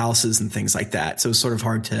powerful houses and things like that. So it was sort of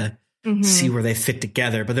hard to see where they fit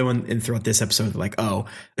together. But then throughout this episode, they're like, oh,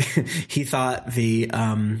 he thought the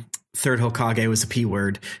third Hokage was a P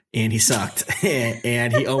word and he sucked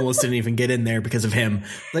and he almost didn't even get in there because of him.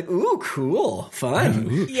 Like, ooh, cool,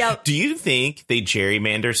 fun. Yep. Do you think they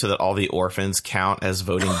gerrymander so that all the orphans count as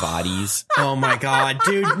voting bodies? Oh my god,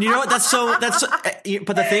 dude! You know what? That's so.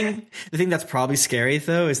 But the thing that's probably scary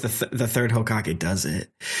though is the third Hokage does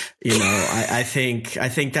it. You know, I think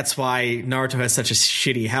that's why Naruto has such a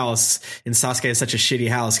shitty house and Sasuke has such a shitty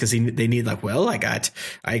house because they need like, well, I got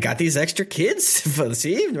these extra kids.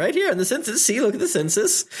 See, right here in the census. See, look at the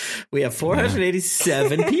census. We have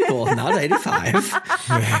 487 people, not 85. But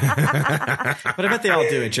I bet they all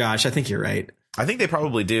do it, Josh. I think you're right. I think they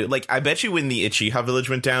probably do. Like, I bet you when the Uchiha village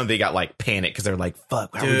went down, they got like panicked because they're like,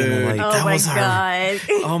 "Fuck, how are we gonna like?"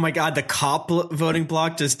 Oh my god! The cop voting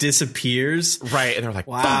block just disappears, right? And they're like,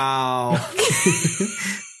 "Wow."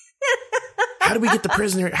 How do we get the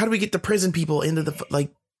prisoner? How do we get the prison people into the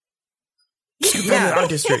like? Yeah, our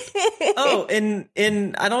district. Oh,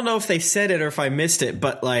 and I don't know if they said it or if I missed it,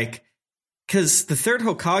 but like, because the third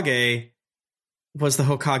Hokage was the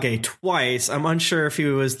Hokage twice. I'm unsure if he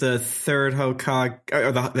was the third Hokage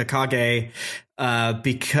or the Kage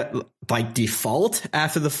because by default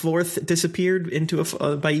after the fourth disappeared into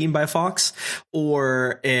by eaten by a fox,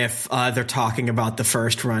 or if they're talking about the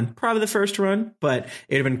first run. Probably the first run, but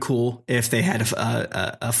it'd have been cool if they had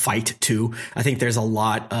a fight too. I think there's a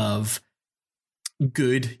lot of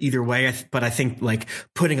good either way, but I think like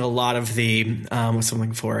putting a lot of the what's I'm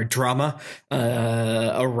looking for, drama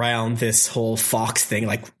around this whole Fox thing,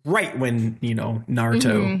 like right when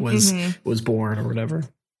Naruto was born or whatever.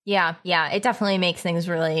 Yeah, it definitely makes things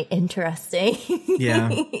really interesting.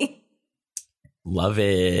 Yeah, love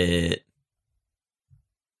it.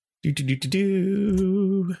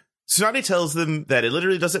 Tsunade tells them that it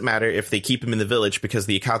literally doesn't matter if they keep him in the village because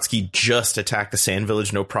the Akatsuki just attacked the Sand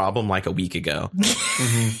Village no problem like a week ago.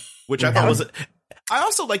 Which I thought was... I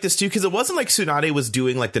also like this too because it wasn't like Tsunade was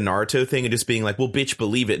doing like the Naruto thing and just being like, well, bitch,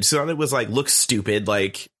 believe it. Tsunade was like, looks stupid.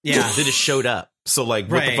 Like, they just showed up. So like,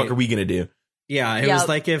 what the fuck are we going to do? Yeah, it was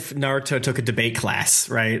like if Naruto took a debate class,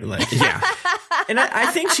 right? Like, yeah. And I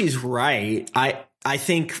think she's right. I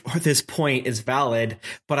think this point is valid,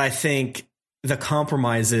 but I think the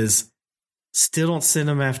compromises still don't send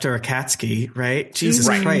him after Akatsuki, right? Jesus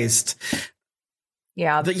Christ.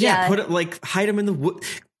 Yeah. But put it like hide him in the wood.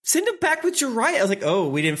 Send him back with Jiraiya. I was like, oh,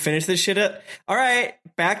 we didn't finish this shit up. All right,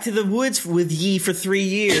 back to the woods with Yi for 3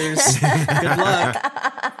 years. Good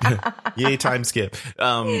luck. Yay, time skip.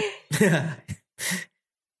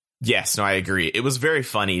 Yes, no, I agree. It was very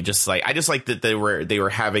funny. Just like I just like that they were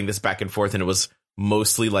having this back and forth, and it was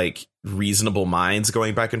mostly like reasonable minds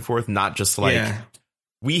going back and forth, not just like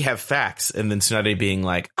we have facts, and then Tsunade being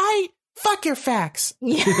like, fuck your facts.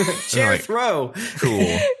 Yeah. Share throw.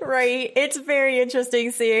 Cool. Right. It's very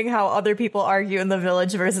interesting seeing how other people argue in the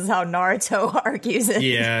village versus how Naruto argues it.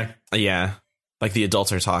 Yeah. Yeah. Like the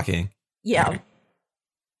adults are talking. Yeah.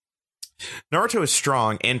 Naruto is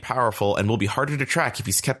strong and powerful and will be harder to track if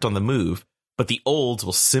he's kept on the move, but the olds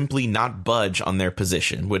will simply not budge on their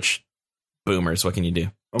position, which, boomers, what can you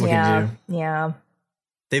do? What can you do? Yeah.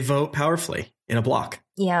 They vote powerfully in a block.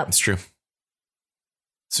 Yeah. It's true.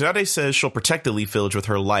 Tsunade says she'll protect the Leaf Village with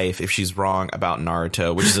her life if she's wrong about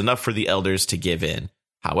Naruto, which is enough for the elders to give in.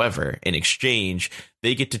 However, in exchange,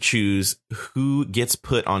 they get to choose who gets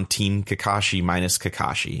put on Team Kakashi minus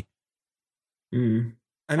Kakashi.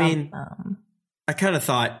 I mean, I kind of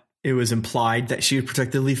thought it was implied that she would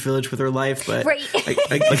protect the Leaf Village with her life, but right.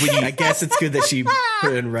 I guess it's good that she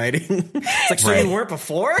put it in writing. It's like, so you weren't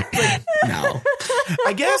before? Like, no.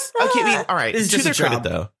 I guess. Okay, I mean, all right. It's To just their a credit,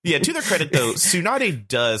 though. Yeah, to their credit, though, Tsunade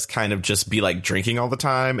does kind of just be like drinking all the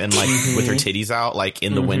time and like with her titties out, like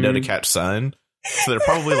in the window to catch sun. So they're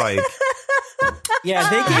probably like. Yeah,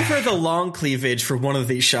 they gave her the long cleavage for one of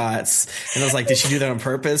these shots. And I was like, did she do that on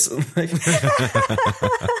purpose?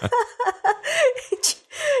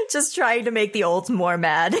 Just trying to make the olds more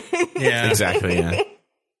mad. Yeah, exactly. Yeah.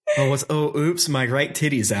 Oops, my right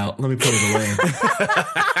titty's out. Let me put it away.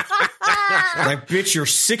 Like, bitch, you're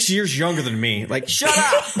 6 years younger than me. Like, shut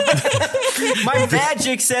up. My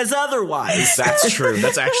magic says otherwise. That's true.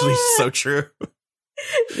 That's actually so true.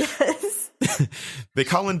 Yes. They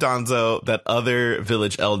call in Danzo, that other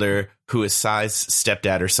village elder who is Sai's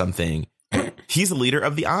stepdad or something. He's the leader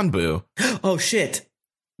of the Anbu. Oh, shit.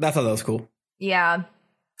 I thought that was cool. Yeah.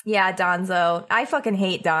 Yeah, Danzo. I fucking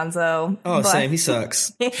hate Danzo. Oh, same. He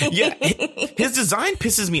sucks. Yeah. His design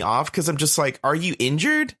pisses me off because I'm just like, are you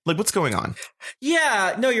injured? Like, what's going on?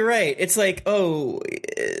 Yeah. No, you're right. It's like,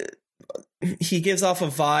 he gives off a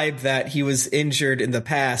vibe that he was injured in the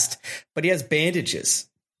past, but he has bandages.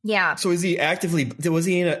 Yeah. So was he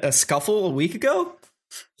in a scuffle a week ago?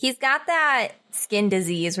 He's got that skin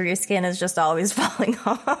disease where your skin is just always falling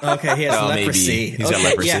off. Okay, he has leprosy. Maybe. He's got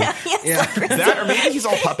leprosy. Yeah. That, or maybe he's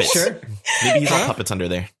all puppets. Sure. Maybe he's all puppets under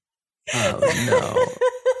there. Oh, no.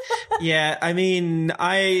 Yeah, I mean,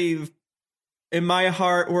 in my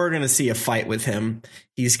heart, we're going to see a fight with him.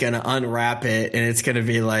 He's going to unwrap it, and it's going to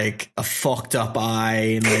be like a fucked up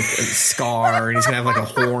eye and like a scar, and he's going to have like a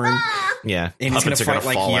horn. Yeah. And he's going to fight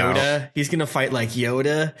like Yoda. He's going to fight like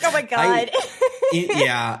Yoda. Oh my God.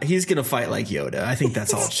 Yeah, he's going to fight like Yoda. I think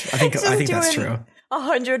that's all. I think that's true.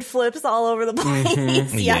 100 flips all over the place.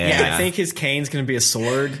 Mm-hmm. Yeah, I think his cane's going to be a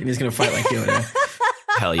sword, and he's going to fight like Yoda.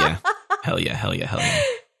 Hell yeah. Hell yeah. Hell yeah. Hell yeah.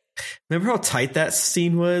 Remember how tight that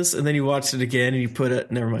scene was? And then you watched it again and you put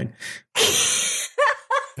it... Never mind.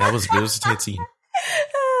 It was a tight scene.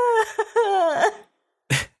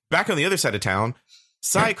 Back on the other side of town,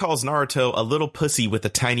 Sai calls Naruto a little pussy with a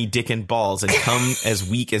tiny dick and balls and come as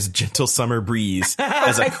weak as gentle summer breeze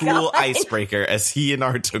as a cool icebreaker as he and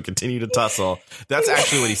Naruto continue to tussle. That's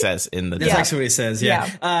actually what he says in the That's actually what he says,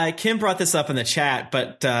 yeah. Kim brought this up in the chat,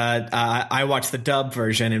 but I watched the dub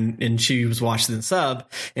version and she was watching the sub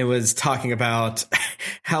and was talking about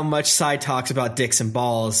how much Sai talks about dicks and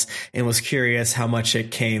balls and was curious how much it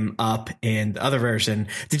came up in the other version.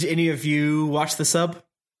 Did any of you watch the sub?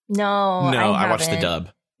 No, I watched the dub.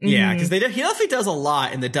 Yeah, because he definitely does a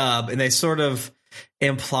lot in the dub, and they sort of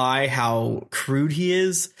imply how crude he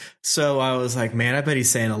is. So I was like, man, I bet he's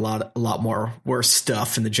saying a lot more worse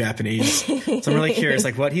stuff in the Japanese. So I'm really curious,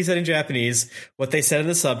 like what he said in Japanese, what they said in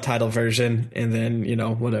the subtitle version, and then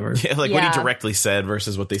whatever. Yeah, what he directly said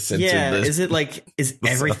versus what they said. Yeah, is it like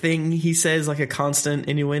everything he says like a constant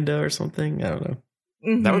innuendo or something? I don't know.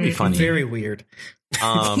 Mm-hmm. That would be funny. Very weird.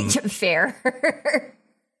 Fair.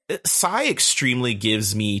 Sai extremely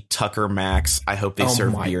gives me Tucker Max, I hope they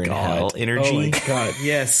serve beer in hell energy. Oh my God,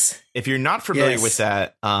 yes. If you're not familiar with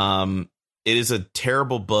that, it is a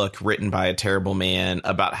terrible book written by a terrible man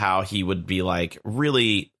about how he would be like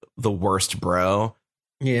really the worst bro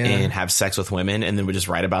and have sex with women and then would just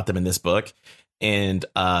write about them in this book. And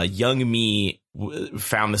young me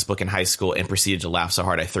found this book in high school and proceeded to laugh so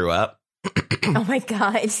hard I threw up. Oh my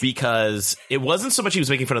God. Because it wasn't so much he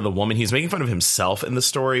was making fun of the woman, he was making fun of himself in the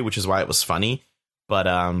story, which is why it was funny. But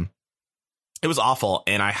it was awful,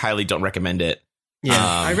 and I highly don't recommend it. Yeah,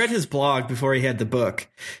 I read his blog before he had the book,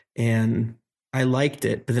 and I liked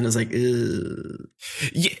it, but then it was like, ugh.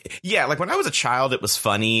 Yeah, like when I was a child, it was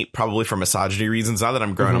funny, probably for misogyny reasons. Now that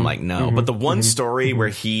I'm grown, I'm like, no. But the one story where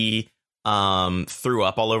he threw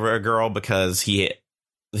up all over a girl because he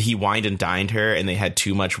wined and dined her and they had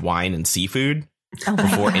too much wine and seafood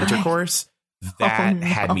before intercourse. That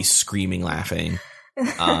had me screaming laughing.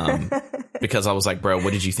 Because I was like, bro,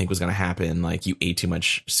 what did you think was going to happen? Like, you ate too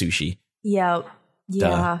much sushi. Yep.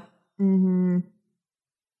 Yeah. Mm-hmm.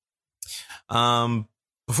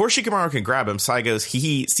 Before Shikamaru can grab him, Sai goes,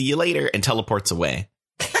 see you later, and teleports away.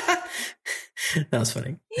 That was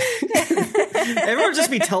funny. Everyone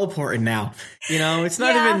just be teleporting now. It's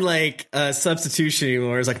not even like a substitution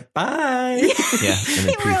anymore. It's like, bye. Yeah.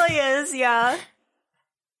 It really is. Yeah.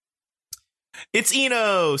 It's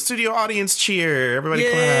Ino! Studio audience cheer! Everybody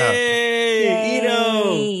Yay! clap! Yay.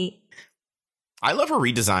 Ino! I love her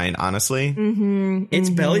redesign, honestly. It's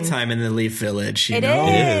belly time in the Leaf Village. You It know?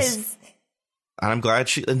 is. I'm glad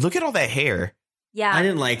and look at all that hair. Yeah. I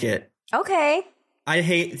didn't like it. Okay. I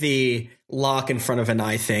hate the lock in front of an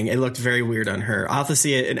eye thing. It looked very weird on her. I'll have to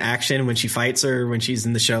see it in action when she fights or when she's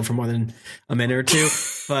in the show for more than a minute or two.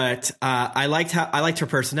 But I liked her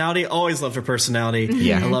personality. Always loved her personality.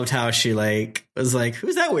 Yeah. I loved how she was like,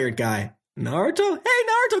 who's that weird guy? Naruto?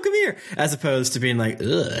 Hey, Naruto, come here. As opposed to being like,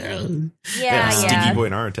 ugh. Yeah. Stinky boy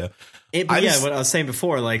Naruto. What I was saying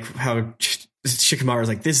before, like how Shikamaru was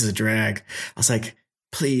like, this is a drag. I was like,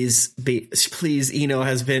 please, Ino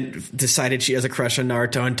has decided she has a crush on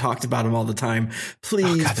Naruto and talked about him all the time.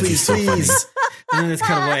 Please, please. So and then it's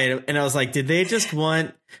kind of way. And I was like, did they just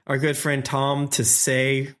want our good friend Tom to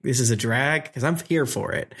say this is a drag? Because I'm here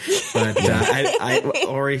for it. But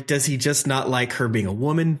or does he just not like her being a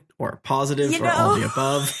woman or positive or all the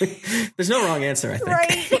above? There's no wrong answer, I think.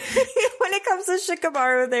 Right. When it comes to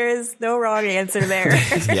Shikamaru, there is no wrong answer there.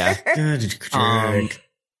 Yeah.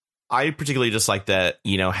 I particularly just like that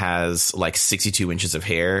Ino has like 62 inches of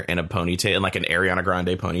hair and a ponytail and like an Ariana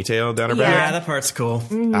Grande ponytail down her back. Yeah, that part's cool.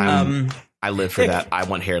 I live for that. I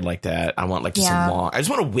want hair like that. I want like just some long. I just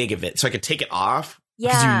want a wig of it so I could take it off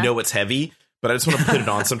because it's heavy. But I just want to put it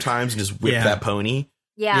on sometimes and just whip that pony.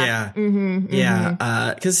 Yeah.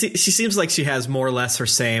 Because she seems like she has more or less her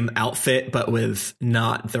same outfit, but with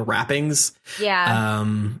not the wrappings.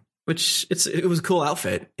 Yeah. Which it was a cool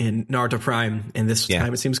outfit in Naruto Prime, and this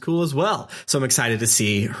time it seems cool as well. So I'm excited to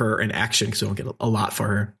see her in action because we don't get a lot for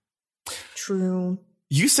her. True.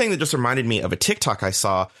 You saying that just reminded me of a TikTok I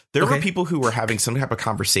saw. There were people who were having some type of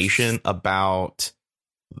conversation about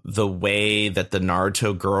the way that the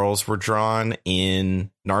Naruto girls were drawn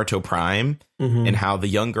in Naruto Prime and how the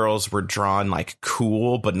young girls were drawn like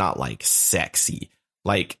cool, but not like sexy.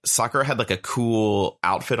 Like Sakura had like a cool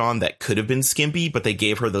outfit on that could have been skimpy, but they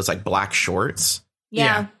gave her those like black shorts.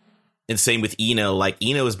 Yeah. And same with Ino. Like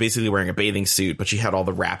Ino was basically wearing a bathing suit, but she had all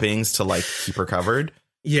the wrappings to like keep her covered.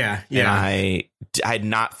 Yeah. And I had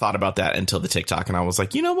not thought about that until the TikTok. And I was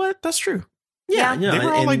like, you know what? That's true. Yeah. They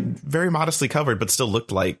were all like very modestly covered, but still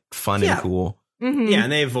looked like fun and cool. Yeah.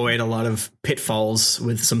 And they avoid a lot of pitfalls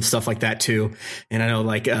with some stuff like that, too. And I know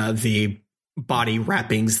like the body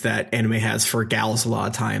wrappings that anime has for gals a lot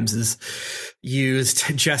of times is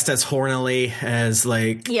used just as hornily as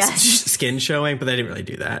like skin showing, but they didn't really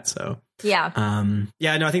do that. So I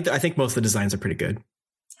think most of the designs are pretty good.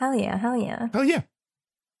 Hell yeah.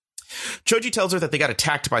 Choji tells her that they got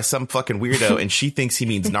attacked by some fucking weirdo, and she thinks he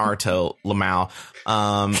means Naruto Lamau.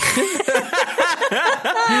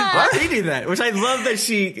 Why did he do that? Which I love that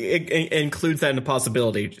she includes that in the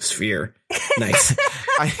possibility sphere. Nice.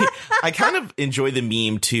 I kind of enjoy the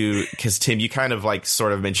meme too, because Tim, you kind of like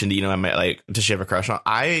sort of mentioned, like, does she have a crush on?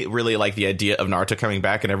 I really like the idea of Naruto coming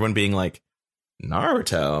back and everyone being like,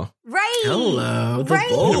 Naruto, right? Hello, the boy.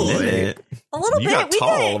 A little bit. You got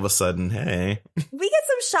tall all of a sudden. Hey, we get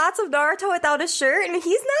some shots of Naruto without his shirt, and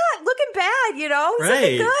he's not looking bad. He's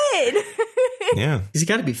looking good. Yeah, he's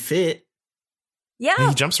got to be fit. Yeah,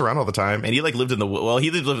 he jumps around all the time, and he like lived in the he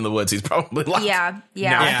lived in the woods. He's probably like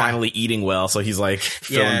now finally eating well, so he's like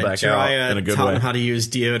filling back out in a good way. Him how to use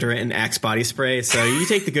deodorant and Axe body spray. So you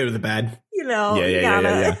take the good or the bad.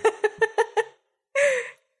 Yeah.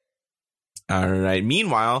 All right.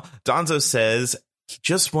 Meanwhile, Danzo says he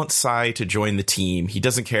just wants Sai to join the team. He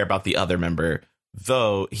doesn't care about the other member,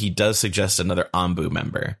 though he does suggest another Anbu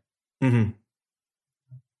member.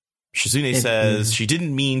 Shizune says she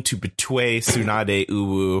didn't mean to betray Tsunade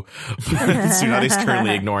Uwu, but Tsunade's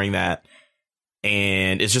currently ignoring that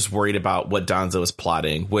and is just worried about what Danzo is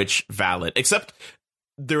plotting, which valid, except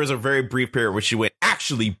there was a very brief period where she went,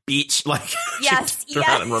 actually, bitch, like, she turned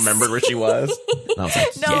around and remembered where she was. And I was like,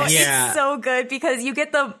 it's so good because you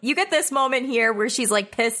get this moment here where she's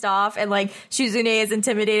like pissed off and like Shizune is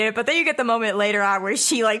intimidated, but then you get the moment later on where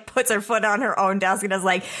she like puts her foot on her own desk and is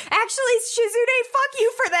like, actually, Shizune, fuck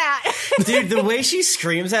you for that. Dude, the way she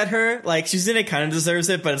screams at her, like Shizune kind of deserves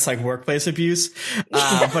it, but it's like workplace abuse.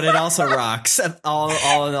 But it also rocks all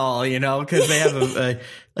in all, because they have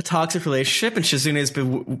a toxic relationship, and Shizune's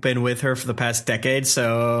been with her for the past decade.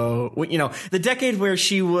 So, the decade where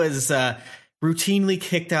she was routinely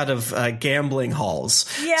kicked out of gambling halls.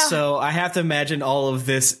 Yeah. So I have to imagine all of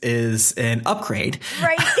this is an upgrade.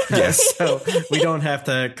 Right. Yes. So we don't have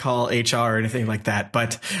to call HR or anything like that.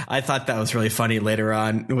 But I thought that was really funny later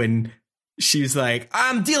on when she's like,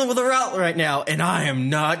 I'm dealing with a route right now, and I am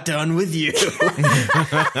not done with you.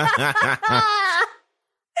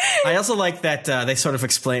 I also like that they sort of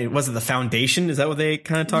explain, was it the foundation? Is that what they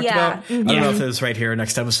kind of talked about? Mm-hmm. I don't know if it was right here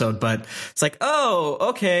next episode, but it's like, oh,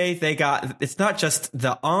 okay, it's not just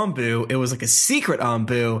the Anbu, it was like a secret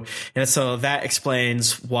Anbu. And so that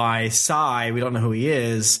explains why Sai, we don't know who he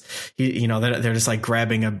is. They're just like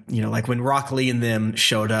grabbing like when Rock Lee and them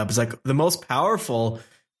showed up, it's like the most powerful,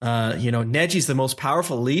 Neji's the most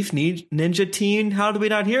powerful Leaf Ninja teen. How did we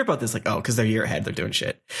not hear about this? Like, oh, because they're a year ahead. They're doing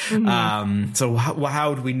shit. Mm-hmm. So how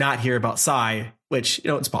would we not hear about Sai? Which,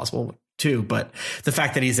 it's possible too. But the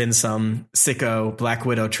fact that he's in some sicko Black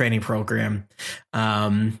Widow training program,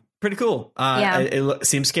 pretty cool. It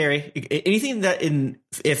seems scary. Anything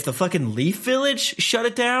if the fucking Leaf Village shut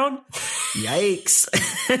it down, yikes.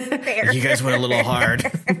 You guys went a little hard.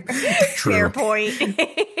 True. Fair point.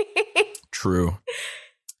 True.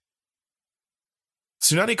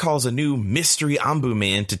 Tsunade calls a new mystery Anbu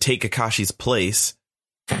man to take Kakashi's place.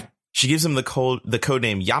 She gives him the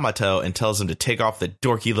codename Yamato and tells him to take off the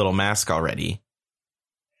dorky little mask already.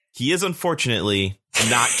 He is unfortunately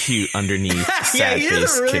not cute underneath. Sad he face,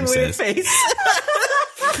 has a really Kim weird says.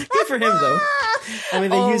 face. Good for him, though. I mean,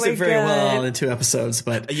 they used it very well in 2 episodes,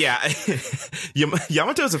 but yeah,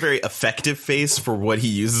 Yamato is a very effective face for what he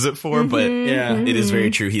uses it for, but it is very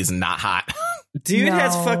true. He's not hot. Dude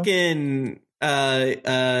has fucking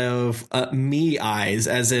me eyes,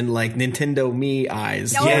 as in like Nintendo Me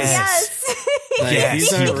eyes. Oh, yes. Like,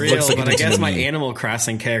 these aren't real, Looks like but I guess my me. Animal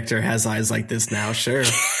Crossing character has eyes like this now. Sure.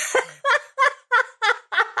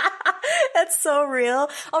 That's so real.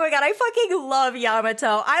 Oh my god, I fucking love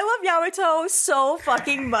Yamato. I love Yamato so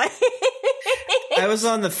fucking much. I was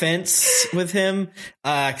on the fence with him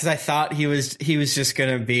because I thought he was just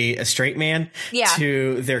gonna be a straight man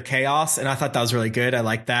to their chaos, and I thought that was really good. I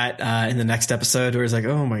like that in the next episode where it's like,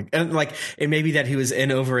 oh my, and like it may be that he was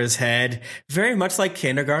in over his head, very much like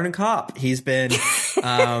Kindergarten Cop. He's been,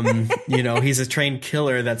 he's a trained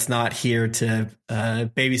killer that's not here to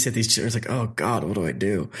babysit these children. It's like, oh god, what do I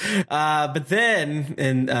do? But then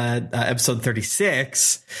in episode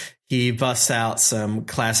 36. He busts out some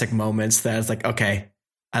classic moments that is like, okay,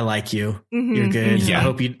 I like you. Mm-hmm, you're good. Yeah.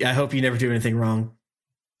 I hope you never do anything wrong.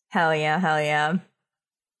 Hell yeah.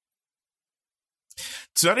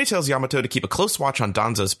 Tsunade tells Yamato to keep a close watch on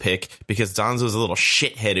Danzo's pick because Danzo's a little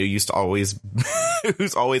shithead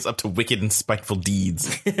who's always up to wicked and spiteful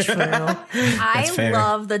deeds. True. I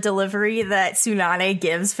love the delivery that Tsunade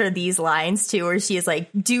gives for these lines too, where she is like,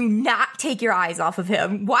 do not take your eyes off of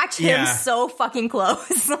him. Watch him so fucking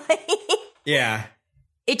close. Yeah.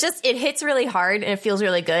 It hits really hard and it feels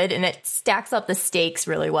really good and it stacks up the stakes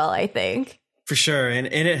really well, I think. For sure. And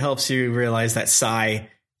it helps you realize that Sai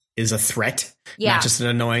is a threat, not just an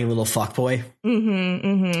annoying little fuckboy.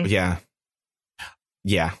 Mm-hmm. Yeah.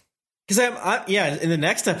 Because in the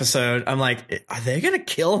next episode, I'm like, are they going to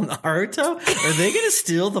kill Naruto? Are they going to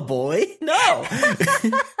steal the boy? No.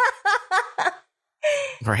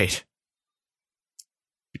 Right.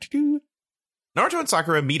 Naruto and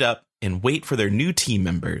Sakura meet up and wait for their new team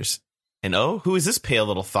members. And who is this pale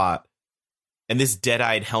little thought? And this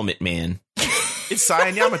dead-eyed helmet man. It's Sai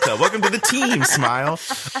and Yamato. Welcome to the team, Smile.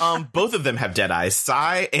 Both of them have dead eyes.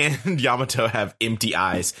 Sai and Yamato have empty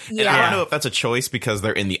eyes. Yeah. And I don't know if that's a choice because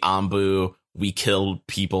they're in the Anbu, we kill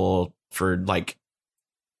people for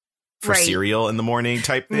cereal in the morning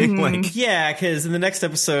type thing. Mm-hmm. Because in the next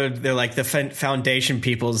episode, they're like the foundation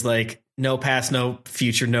people's like, no past, no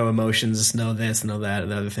future, no emotions, no this, no that,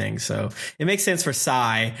 and other things. So it makes sense for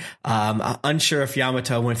Sai. Unsure if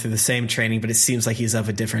Yamato went through the same training, but it seems like he's of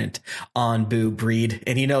a different Anbu breed,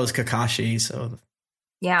 and he knows Kakashi, so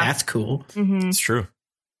that's cool. Mm-hmm. It's true.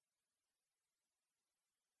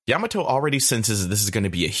 Yamato already senses this is going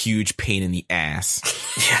to be a huge pain in the ass.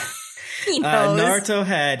 He knows. Naruto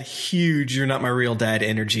had huge "you're not my real dad"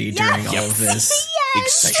 energy during all of this.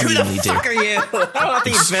 Extremely Who the fuck are you? I don't have to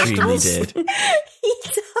eat vegetables. Did. He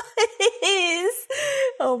does.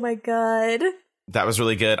 Oh my god. That was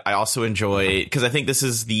really good. I also enjoy because I think this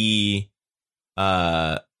is the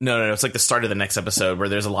no, it's like the start of the next episode where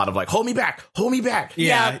there's a lot of like, hold me back.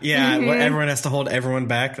 Yeah. Mm-hmm. Where everyone has to hold everyone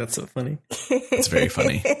back. That's so funny. It's very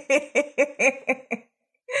funny.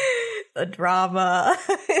 The drama.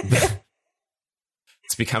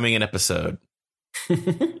 It's becoming an episode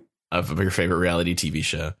of your favorite reality TV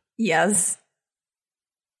show. Yes.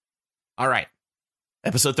 All right.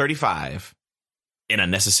 Episode 35. An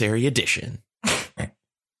unnecessary addition.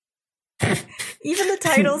 Even the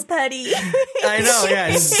title's petty. I know,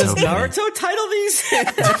 yeah. Does Naruto title these?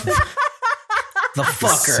 The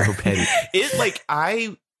fucker. So petty.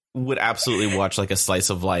 I would absolutely watch like a slice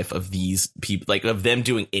of life of these people, like of them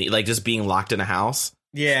doing any, like just being locked in a house.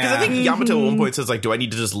 Yeah. Because I think Yamato at one point says, like, do I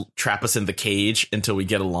need to just trap us in the cage until we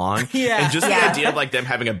get along? Yeah. And just the idea of, like, them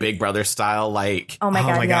having a Big Brother style, like, oh my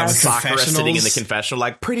god, yes. Sakura sitting in the confessional,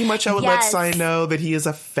 like, pretty much I would let Sai know that he is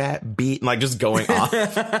a fat beat, and, like, just going off.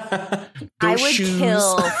 I would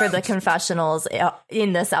kill for the confessionals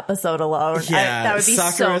in this episode alone. Yeah, that would be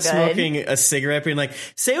Sakura so good. smoking a cigarette, being like,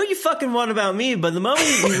 say what you fucking want about me, but the moment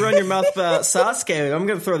you run your mouth about Sasuke, I'm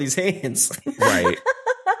going to throw these hands. Right.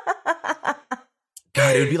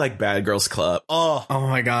 God, it would be like Bad Girls Club. Oh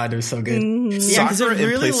my god, it was so good. Mm-hmm. Yeah, because Sakura it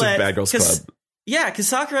really in place of Bad Girls Club. Yeah, because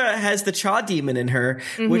Sakura has the Cha demon in her,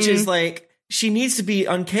 which is like, she needs to be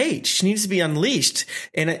uncaged. She needs to be unleashed.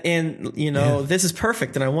 And you know, this is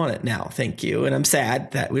perfect and I want it now. Thank you. And I'm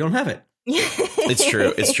sad that we don't have it. It's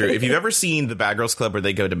true. It's true. If you've ever seen the Bad Girls Club where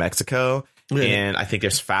they go to Mexico, and I think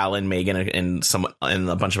there's Fallon, Megan, and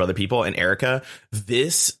a bunch of other people, and Erica,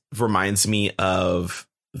 this reminds me of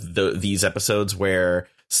these episodes where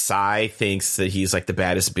Sai thinks that he's like the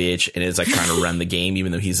baddest bitch and is like trying to run the game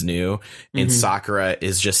even though he's new, and Sakura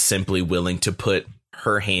is just simply willing to put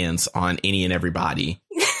her hands on any and everybody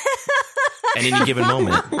at any given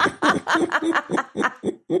moment.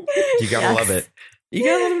 You gotta love it. You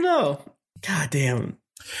gotta let them know. God damn.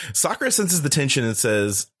 Sakura senses the tension and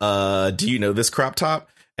says, do you know this crop top?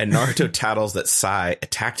 And Naruto tattles that Sai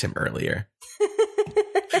attacked him earlier.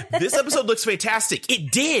 This episode looks fantastic.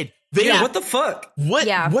 It did. What the fuck? What?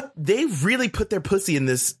 Yeah. What? They really put their pussy in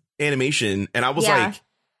this animation, and I was like,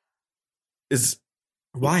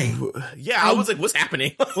 why? Yeah, I was like, what's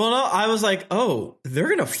happening? Well, no, I was like, oh, they're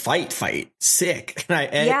gonna fight. Sick.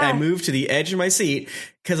 And I moved to the edge of my seat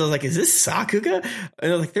because I was like, is this Sakuga?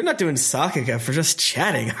 And I was like, they're not doing Sakuga for just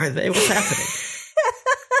chatting, are they? What's happening?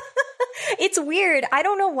 It's weird. I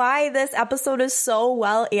don't know why this episode is so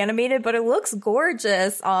well animated, but it looks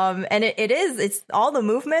gorgeous. And it's all the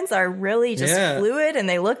movements are really just fluid and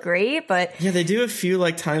they look great. But yeah, they do a few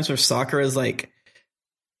like times where Sakura is like,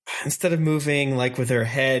 instead of moving like with her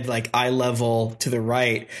head like eye level to the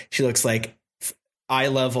right, she looks like eye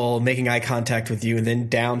level, making eye contact with you, and then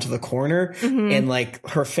down to the corner, and like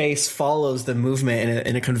her face follows the movement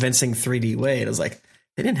in a convincing 3D way. And I was like,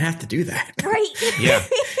 they didn't have to do that, right? Yeah.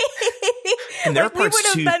 And like, we would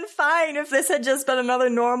have been fine if this had just been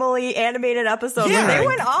another normally animated episode. Yeah. But they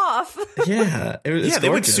went off. Yeah, they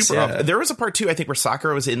went super off. There was a part 2, I think, where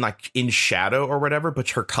Sakura was in shadow or whatever,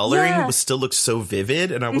 but her coloring still looked so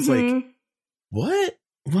vivid, and I was like, "What?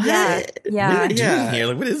 What? Yeah. What are they doing here?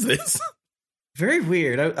 Like, what is this?" Very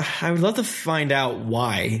weird. I would love to find out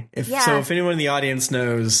why. If anyone in the audience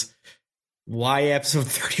knows why episode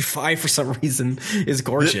 35 for some reason is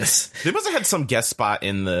gorgeous. They must have had some guest spot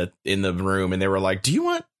in the room, and they were like, do you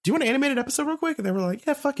want an animated episode real quick? And they were like,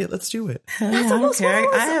 yeah, fuck it, let's do it. That's almost okay.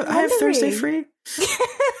 I have Thursday free.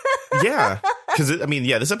 Yeah, because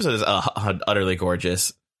this episode is utterly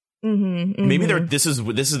gorgeous. Maybe this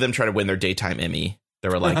is them trying to win their daytime Emmy. They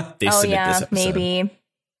were like, they submit this episode. Maybe.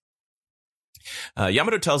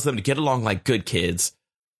 Yamato tells them to get along like good kids.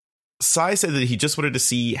 Sai said that he just wanted to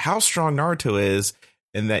see how strong Naruto is,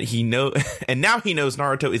 and that and now he knows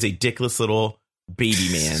Naruto is a dickless little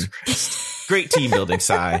baby man. Great team building,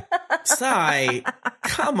 Sai. Sai,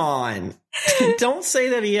 come on. Don't say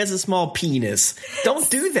that he has a small penis. Don't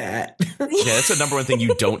do that. Yeah, that's the number one thing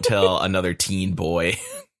you don't tell another teen boy.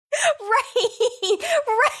 Right.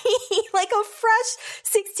 Like a fresh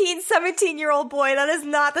 16, 17-year-old boy. That is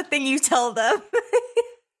not the thing you tell them.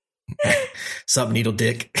 Sup, needle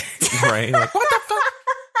dick. Right. Like, what the fuck?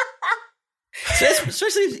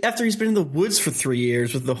 Especially after he's been in the woods for 3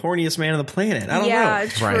 years with the horniest man on the planet. I don't know. Yeah,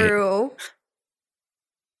 true. Right.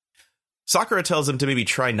 Sakura tells him to maybe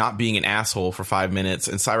try not being an asshole for 5 minutes,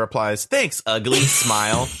 and Sai replies, "Thanks, ugly."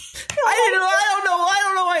 Smile. I don't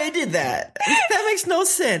know why I did that. That makes no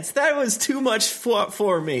sense. That was too much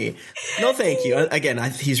for me. No, thank you. Again,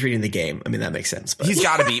 he's reading the game. I mean, that makes sense. But he's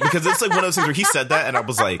got to be, because it's like one of those things where he said that, and I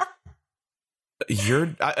was like,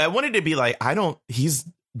 I wanted to be like,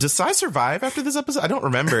 does Sai survive after this episode? I don't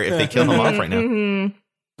remember if they kill him off right now.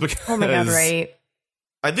 Because oh my god, right.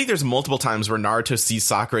 I think there's multiple times where Naruto sees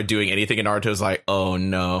Sakura doing anything, and Naruto's like, oh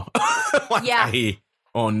no.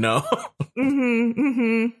 Oh no.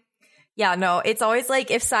 Yeah, no, it's always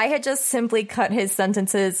like if Sai had just simply cut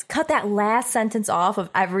that last sentence off of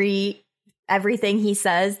everything he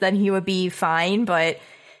says, then he would be fine. But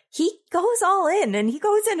he goes all in, and he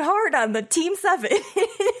goes in hard on the Team 7.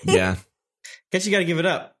 Yeah. Guess you got to give it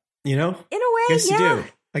up, you know? In a way, you do.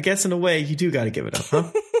 I guess in a way, you do got to give it up,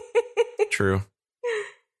 huh? True.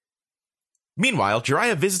 Meanwhile,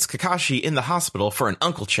 Jiraiya visits Kakashi in the hospital for an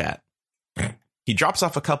uncle chat. He drops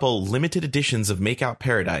off a couple limited editions of Make Out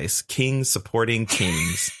Paradise, Kings Supporting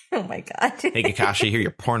Kings. Oh my God. Hey, Kakashi, here are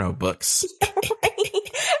your porno books. Right? And then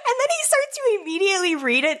he starts to immediately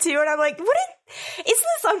read it too. And I'm like, is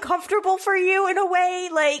this uncomfortable for you in a way?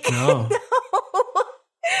 Like, No. no.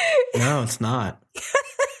 No, it's not.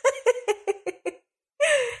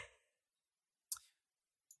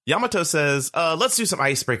 Yamato says, let's do some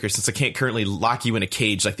icebreakers since I can't currently lock you in a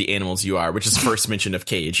cage like the animals you are, which is first mention of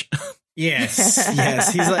cage. Yes.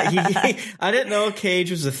 He's like, I didn't know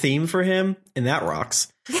cage was a theme for him, and that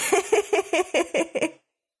rocks.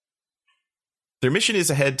 Their mission is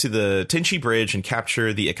to head to the Tenchi Bridge and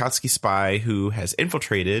capture the Akatsuki spy who has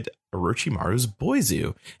infiltrated Orochimaru's boy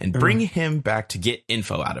zoo and bring him back to get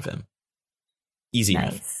info out of him. Easy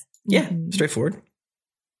enough. Yeah, straightforward.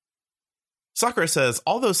 Sakura says,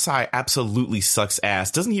 although Sai absolutely sucks ass,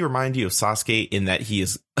 doesn't he remind you of Sasuke in that he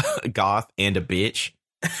is a goth and a bitch?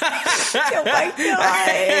 Oh my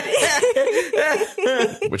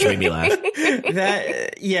God. Which made me laugh.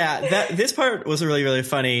 This part was really, really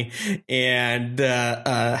funny. And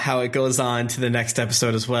how it goes on to the next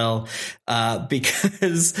episode as well.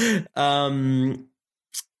 Because Naruto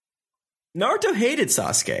hated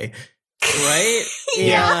Sasuke, right?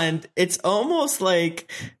 Yeah. And it's almost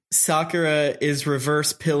like Sakura is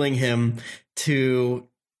reverse pilling him to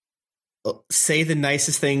say the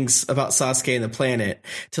nicest things about Sasuke and the planet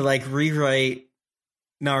to like rewrite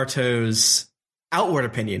Naruto's outward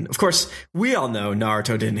opinion. Of course, we all know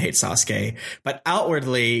Naruto didn't hate Sasuke, but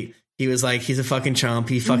outwardly he was like, he's a fucking chump.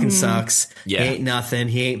 He fucking sucks. Yeah. He ain't nothing.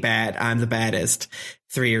 He ain't bad. I'm the baddest.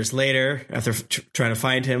 3 years later, after trying to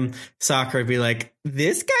find him, Sakura would be like,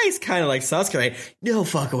 this guy's kind of like Sasuke. Like, no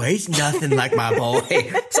fuck away. He's nothing like my boy.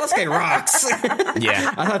 Sasuke rocks.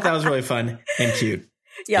 Yeah. I thought that was really fun and cute.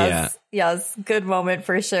 Yes. Good moment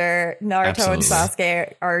for sure. Naruto Absolutely. and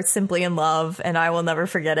Sasuke are simply in love, and I will never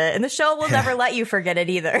forget it. And the show will never let you forget it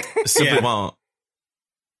either. Simply won't.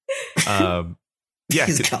 Yeah.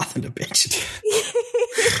 He's goth and a bitch.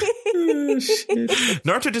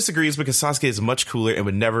 Naruto disagrees because Sasuke is much cooler and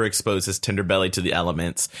would never expose his tender belly to the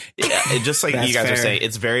elements. It just like you guys are saying,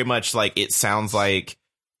 it's very much like it sounds like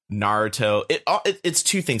Naruto. It's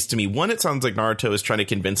two things to me. One, it sounds like Naruto is trying to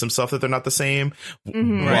convince himself that they're not the same,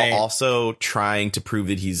 while also trying to prove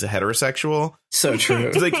that he's a heterosexual. So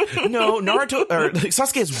true. It's like, no, Naruto or like,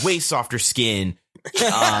 Sasuke has way softer skin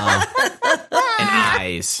and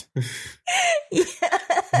eyes.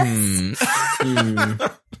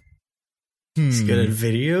 He's good at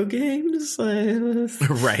video games.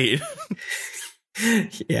 Right.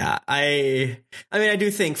 Yeah, I mean, I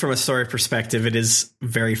do think from a story perspective, it is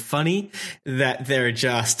very funny that they're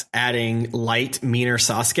just adding light, meaner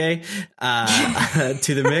Sasuke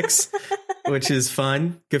to the mix, which is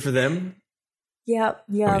fun. Good for them. Yep.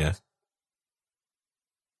 Oh, yeah.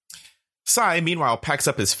 Sai, meanwhile, packs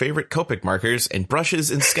up his favorite Copic markers and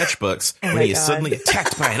brushes and sketchbooks when he is suddenly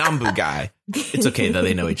attacked by an Anbu guy. It's okay, though.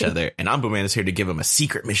 They know each other. And Anbu Man is here to give him a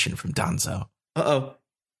secret mission from Danzo. Uh-oh.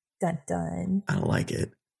 Dun dun. I don't like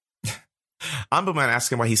it. Anbu Man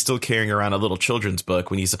asks him why he's still carrying around a little children's book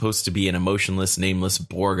when he's supposed to be an emotionless, nameless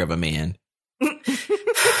Borg of a man.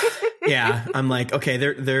 Yeah, I'm like, okay,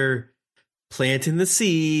 they're planting the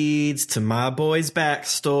seeds to my boy's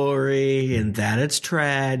backstory and that it's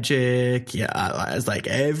tragic. Yeah, I was like,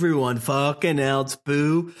 everyone fucking else,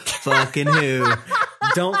 boo, fucking who.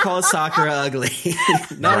 Don't call Sakura ugly.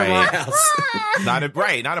 Not in my house. Not in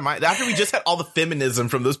my. After we just had all the feminism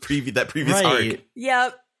from those previous arc.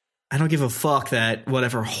 Yep. I don't give a fuck that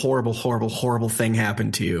whatever horrible thing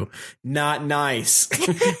happened to you. Not nice.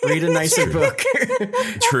 Read a nicer book.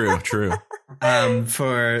 True.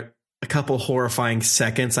 For a couple horrifying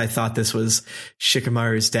seconds, I thought this was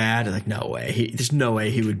Shikamaru's dad. Like, no way. There's no way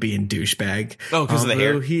he would be in douchebag. Oh, because of the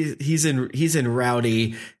hair. He's in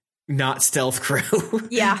rowdy, not stealth crew.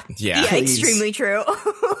 Yeah. Extremely true.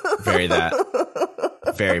 Very that.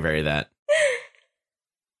 Very that.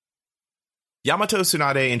 Yamato,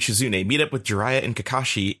 Tsunade, and Shizune meet up with Jiraiya and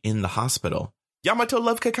Kakashi in the hospital. Yamato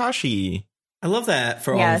loved Kakashi. I love that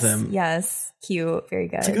for all of them. Yes. Cute. Very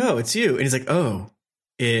good. It's like, oh, it's you. And he's like, oh,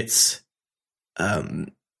 it's Yamato.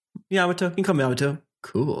 You can call me Yamato.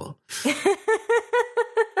 Cool. It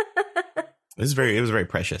was very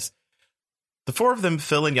precious. The four of them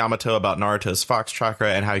fill in Yamato about Naruto's fox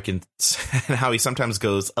chakra and how he sometimes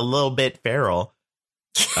goes a little bit feral.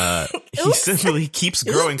 He simply keeps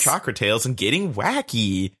growing chakra tails and getting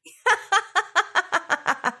wacky.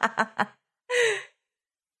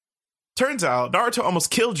 Turns out Naruto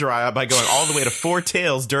almost killed Jiraiya by going all the way to 4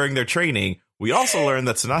 tails during their training. We also learned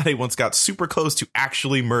that Tsunade once got super close to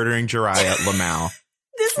actually murdering Jiraiya at Lamau.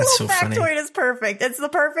 This little factoid is perfect. It's the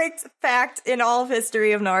perfect fact in all of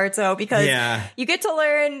history of Naruto because you get to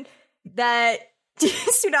learn that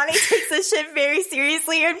Tsunade takes this shit very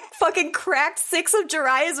seriously and fucking cracked 6 of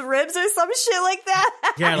Jiraiya's ribs or some shit like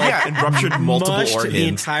that. Yeah, and ruptured multiple organs. The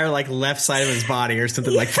entire left side of his body or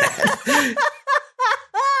something like that.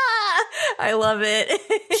 I love it.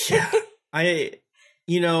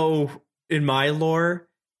 In my lore,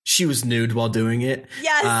 she was nude while doing it.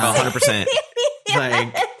 Yes. 100%.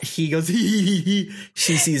 Like, he goes, she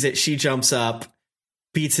sees it, she jumps up,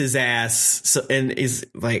 beats his ass, and is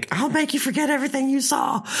like, I'll make you forget everything you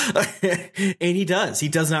saw. And he does. He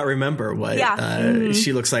does not remember what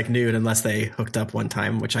she looks like nude unless they hooked up one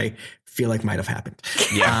time, which I feel like might have happened.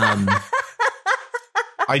 Yeah.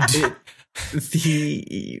 I did.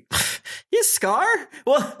 His scar?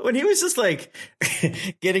 Well, when he was just like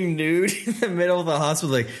getting nude in the middle of the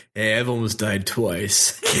hospital, like, hey, I've almost died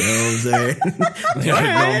twice. You know what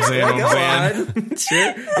I'm saying?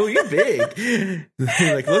 Sure. Oh, you're big.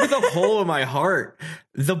 Like, look at the hole in my heart.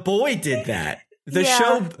 The boy did that.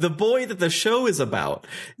 The boy that the show is about,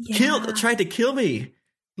 tried to kill me.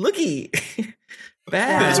 Looky.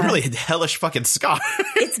 Bad. It's a really hellish fucking scar.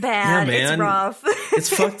 It's bad. Yeah, man. It's rough. It's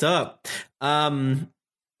fucked up.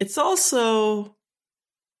 It's also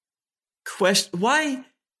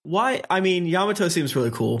why I mean, Yamato seems really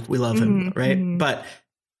cool. We love him, right? But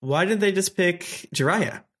why didn't they just pick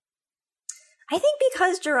Jiraiya? I think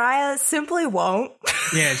because Jiraiya simply won't.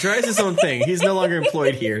 Yeah, Jiraiya's his own thing. He's no longer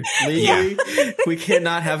employed here. Legally, we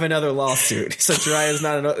cannot have another lawsuit. So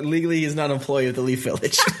Jiraiya is legally he's not an employee of the Leaf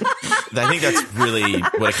Village. I think that's really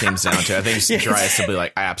what it comes down to. I think Jiraiya's simply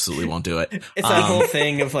like, I absolutely won't do it. It's that whole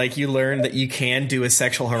thing of like, you learn that you can do a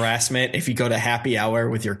sexual harassment if you go to happy hour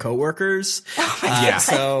with your coworkers.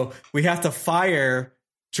 So we have to fire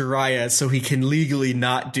Jiraiya so he can legally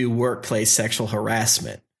not do workplace sexual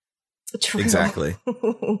harassment. True. Exactly.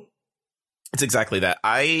 It's exactly that.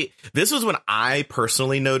 This was when I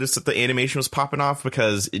personally noticed that the animation was popping off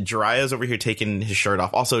because Jiraiya's over here taking his shirt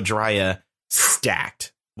off. Also, Jiraiya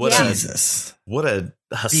stacked. What a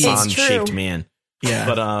Hassan-shaped man. Yeah.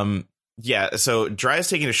 But so Jiraiya's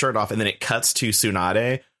taking his shirt off, and then it cuts to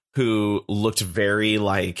Tsunade, who looked very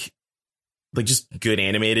like just good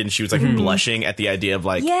animated, and she was like blushing at the idea of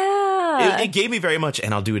like, it gave me very much,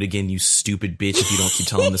 and I'll do it again, you stupid bitch, if you don't keep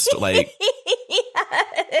telling this like.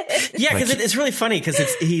 Yeah, because it's really funny because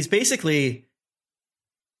he's basically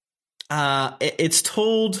it's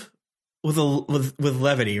told with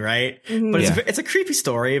levity, right? But it's a creepy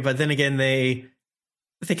story. But then again, they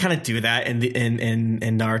kind of do that in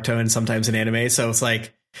Naruto and sometimes in anime. So it's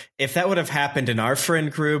like, if that would have happened in our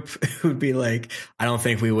friend group, it would be like, I don't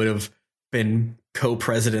think we would have been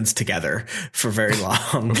co-presidents together for very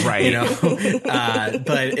long, right?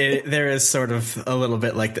 But there is sort of a little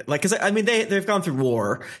bit like that, like, because I mean they've gone through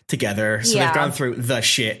war together, so they've gone through the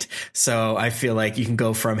shit. So I feel like you can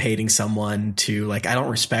go from hating someone to like, I don't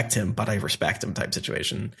respect him, but I respect him type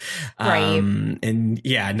situation, right? And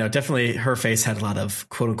definitely her face had a lot of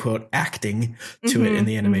quote unquote acting to it in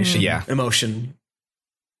the animation, emotion,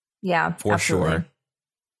 for absolutely.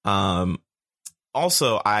 Sure.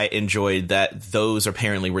 Also, I enjoyed that those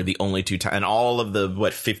apparently were the only 2 times in all of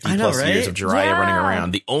the 50 plus years of Jiraiya running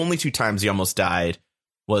around. The only 2 times he almost died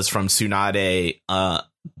was from Tsunade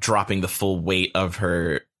dropping the full weight of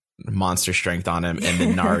her monster strength on him, and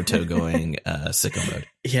then Naruto going sicko mode.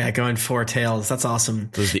 Yeah, going 4 tails. That's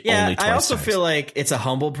awesome. Those are the only I also feel like it's a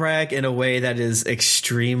humble brag in a way that is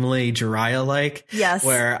extremely Jiraiya-like. Yes.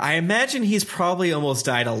 Where I imagine he's probably almost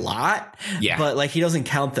died a lot. Yeah. But like, he doesn't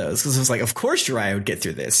count those because it's like, of course Jiraiya would get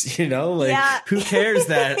through this. Who cares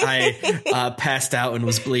that I passed out and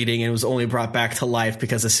was bleeding and was only brought back to life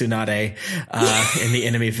because of Tsunade in the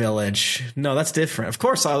enemy village? No, that's different. Of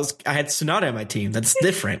course, I had Tsunade on my team. That's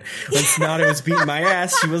different. When Tsunade was beating my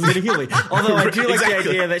ass, she wasn't going to heal me. Although I do like the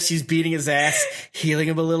idea that she's beating his ass, healing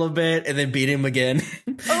him a little bit, and then beating him again.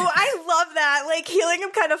 Oh, I love that. Like, healing him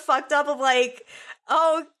kind of fucked up of like,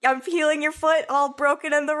 oh, I'm healing your foot all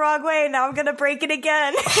broken in the wrong way, now I'm gonna break it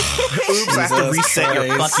again. Oops, I have to reset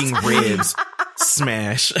your fucking ribs.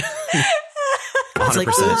 Smash. It's like,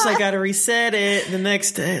 oops, I gotta reset it. The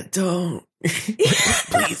next day, don't.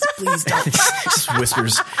 please don't. Just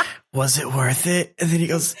whispers, was it worth it? And then he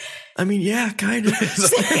goes, I mean, yeah, kind of.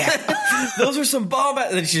 Those are some bomb.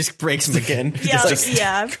 And then she just breaks him again.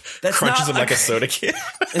 That crunches him like a soda can.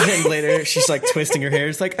 And then later she's like twisting her hair.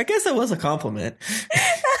 It's like, I guess that was a compliment.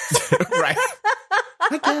 Right.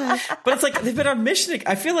 But it's like, they've been on mission.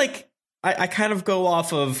 I feel like I kind of go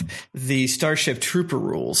off of the Starship Trooper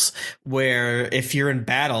rules, where if you're in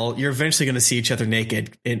battle, you're eventually going to see each other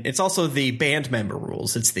naked. And it's also the band member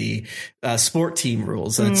rules. It's the sport team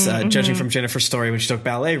rules. It's judging from Jennifer's story when she took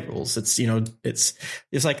ballet rules. It's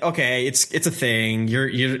it's like, okay, it's a thing. You're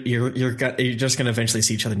just going to eventually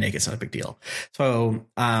see each other naked. It's not a big deal. So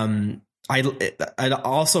I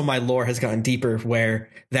also, my lore has gotten deeper where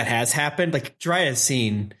that has happened. Like Jiraiya has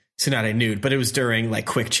seen Tsunade nude, but it was during like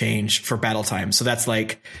quick change for battle time. So that's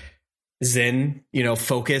like Zen,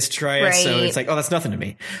 focused Jiraiya. Right. So it's like, oh, that's nothing to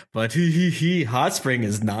me. But Hot Spring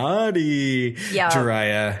is naughty,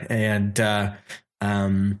 Jiraiya. And the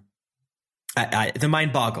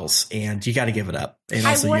mind boggles, and you got to give it up. And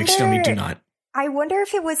also, you extremely do not. I wonder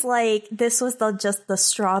if it was like this was just the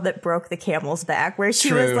straw that broke the camel's back, where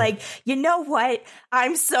she was like, you know what?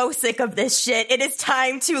 I'm so sick of this shit. It is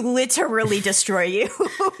time to literally destroy you.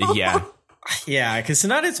 Yeah, because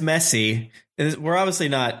Tsunade's messy. We're obviously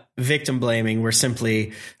not victim blaming. We're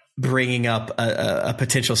simply bringing up a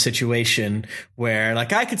potential situation where,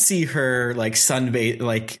 like, I could see her like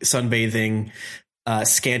sunbathing.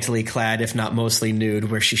 Scantily clad, if not mostly nude,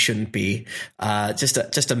 where she shouldn't be.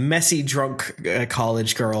 Just a messy, drunk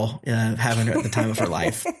college girl having the time of her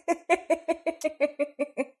life.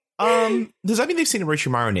 Does that mean they've seen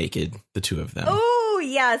Orochimaru naked? The two of them. Oh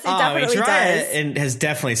yes, it definitely does. And has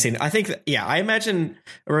definitely seen. I think. I imagine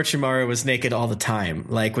Orochimaru was naked all the time.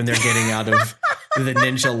 Like when they're getting out of the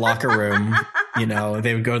ninja locker room,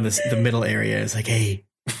 they would go in the middle area. It's like, hey.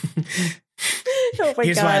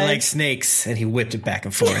 Here's why I like snakes, and he whipped it back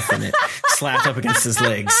and forth, and it slapped up against his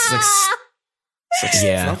legs. It's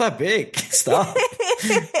not that big. Stop.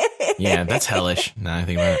 Yeah, that's hellish. Now I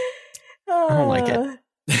think about it. I don't like it.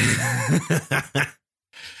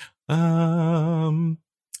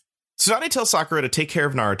 Tsunade tells Sakura to take care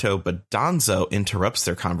of Naruto, but Danzo interrupts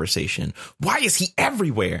their conversation. Why is he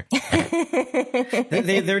everywhere?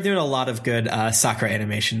 They're doing a lot of good Sakura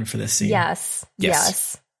animation for this scene. Yes.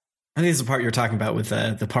 I think it's the part you're talking about with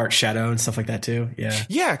the part shadow and stuff like that too.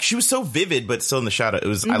 Yeah, she was so vivid, but still in the shadow. It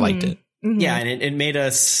was I liked it. Mm-hmm. Yeah, and it made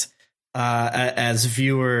us as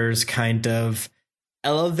viewers kind of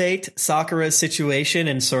elevate Sakura's situation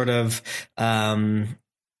and sort of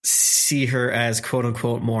see her as quote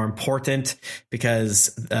unquote more important,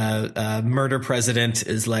 because murder president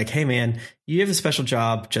is like, hey man, you have a special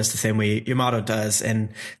job just the same way Yamato does,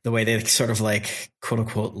 and the way they sort of like quote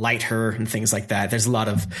unquote light her and things like that. There's a lot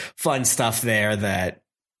of fun stuff there that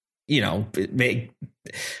it may,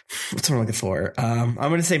 what's what I'm looking for? I'm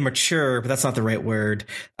going to say mature, but that's not the right word.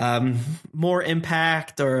 More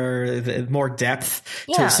impact or more depth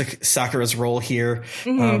to Sakura's role here.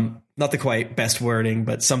 Mm-hmm. Not the quite best wording,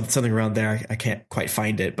 but something around there. I can't quite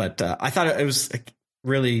find it, but I thought it was like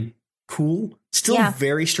really cool. Still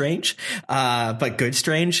very strange, but good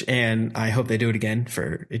strange. And I hope they do it again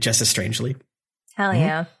for just as strangely. Hell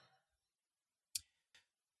yeah.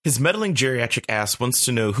 His meddling geriatric ass wants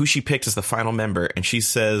to know who she picked as the final member, and she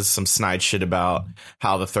says some snide shit about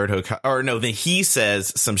how the third Hokage, or no, then he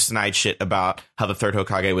says some snide shit about how the third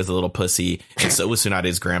Hokage was a little pussy, and so was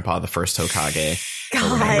Tsunade's grandpa, the first Hokage.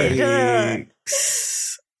 God.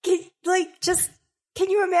 Can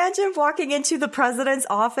you imagine walking into the president's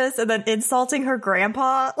office and then insulting her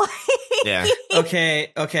grandpa? Yeah.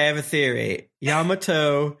 Okay, I have a theory.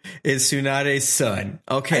 Yamato is Tsunade's son.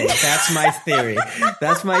 Okay, that's my theory.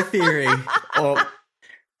 Oh.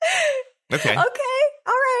 Okay. All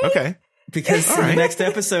right. Okay. Because in the next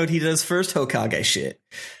episode, he does first Hokage shit.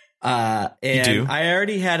 And I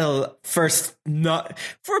already had for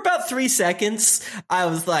about 3 seconds, I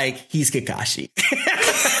was like, he's Kakashi.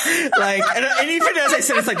 and even as I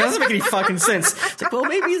said, it's like, that doesn't make any fucking sense. It's like, well,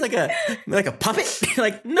 maybe he's like a puppet.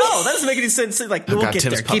 Like, no, that doesn't make any sense. Like, we'll get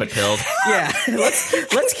Tim's there. Puppet pilled. Yeah.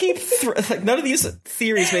 Let's keep, none of these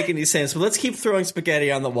theories make any sense, but let's keep throwing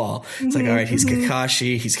spaghetti on the wall. It's like, all right, he's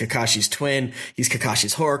Kakashi. He's Kakashi's twin. He's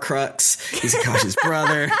Kakashi's Horcrux. He's Kakashi's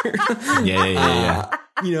brother. Yeah.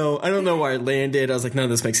 I don't know where I landed. I was like, none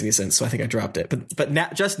of this makes any sense, so I think I dropped it. But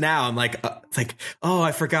now I'm like, oh,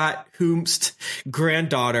 I forgot whomst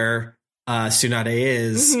granddaughter Tsunade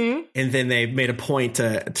is, and then they made a point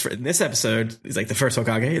in this episode. He's like the first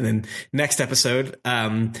Hokage, and then next episode,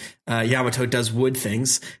 Yamato does wood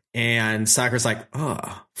things, and Sakura's like,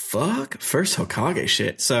 oh fuck, first Hokage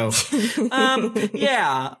shit. So,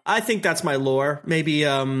 yeah, I think that's my lore. Maybe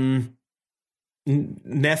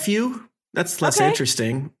nephew. That's less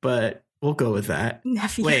interesting, but we'll go with that.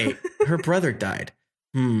 Nephew. Wait, her brother died.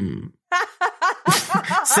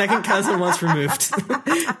 Second cousin once removed.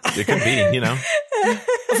 It could be,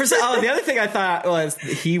 The other thing I thought was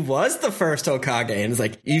he was the first Hokage, and it's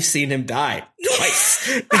like, you've seen him die twice.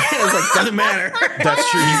 I was like, doesn't matter. That's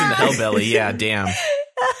true. He's in the hell belly. Yeah, damn.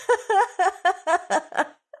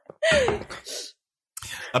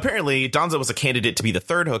 Apparently, Danzo was a candidate to be the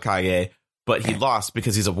third Hokage, but he lost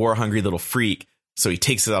because he's a war-hungry little freak. So he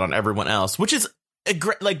takes it out on everyone else, which is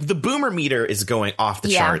like the boomer meter is going off the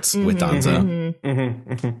charts with Danzo.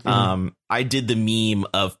 I did the meme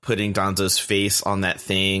of putting Danzo's face on that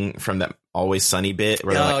thing from that Always Sunny bit.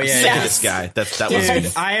 Where I'm sick of this guy. That was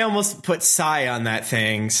me. I almost put Psy on that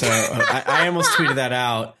thing, so I almost tweeted that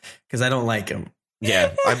out because I don't like him.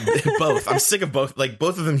 Yeah, both. I'm sick of both. Like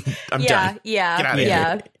both of them. I'm done. Yeah, get out of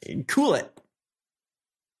here. Cool it.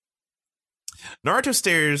 Naruto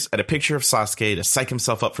stares at a picture of Sasuke to psych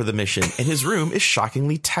himself up for the mission, and his room is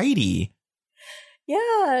shockingly tidy.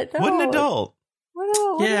 Yeah, no. What an adult.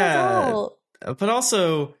 What an adult. But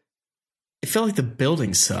also, it felt like the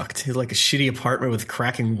building sucked. It was like a shitty apartment with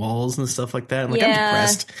cracking walls and stuff like that. I'm like, I'm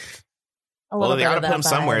depressed. Well, they gotta put him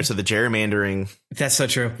somewhere, so the gerrymandering. That's so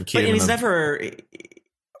true. But he's never.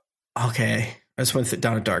 Okay, I just went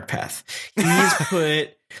down a dark path.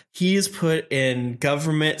 He is put in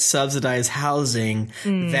government subsidized housing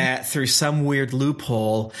that through some weird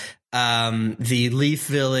loophole, the Leaf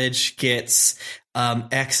Village gets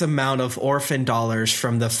X amount of orphan dollars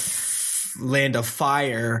from the Land of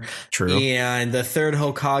Fire. True. And the third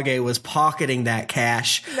Hokage was pocketing that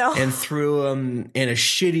cash and threw him in a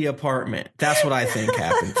shitty apartment. That's what I think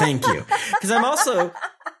happened. Thank you. Because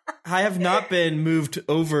I have not been moved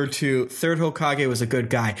over to third Hokage was a good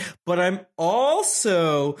guy, but I'm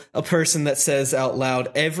also a person that says out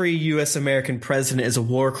loud, every U.S. American president is a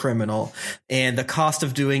war criminal. And the cost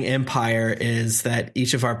of doing empire is that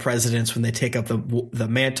each of our presidents, when they take up the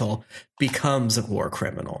mantle, becomes a war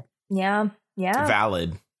criminal. Yeah. Yeah.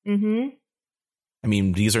 Valid. Mm-hmm. I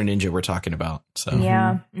mean, these are ninja we're talking about. So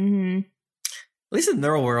yeah. Mm-hmm. At least in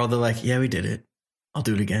their world, they're like, yeah, we did it. I'll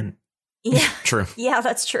do it again. Yeah. True. Yeah,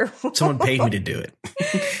 that's true. Someone paid me to do it.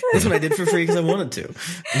 That's what I did for free because I wanted to.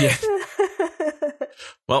 Yeah.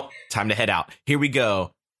 Well, time to head out. Here we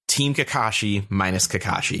go. Team Kakashi minus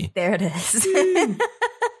Kakashi. There it is.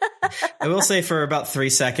 I will say for about 3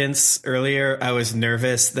 seconds earlier, I was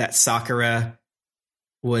nervous that Sakura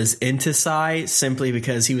was into Sai simply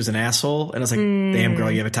because he was an asshole. And I was like, damn,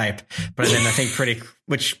 girl, you have a type. But then I think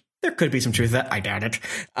which there could be some truth to that. I doubt it.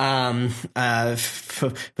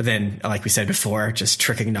 But then, like we said before, just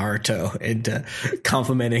tricking Naruto and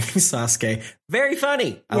complimenting Sasuke. Very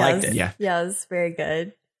funny. I liked it. Yeah. Yes, very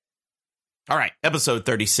good. All right. Episode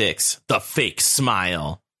 36, The Fake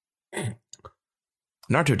Smile.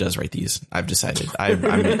 Naruto does write these. I've decided.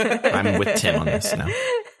 I'm with Tim on this now.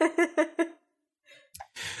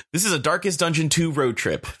 This is a Darkest Dungeon 2 road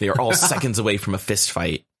trip. They are all seconds away from a fist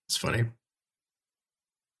fight. It's funny.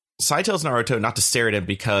 Sai tells Naruto not to stare at him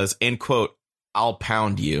because, and quote, I'll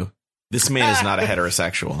pound you. This man is not a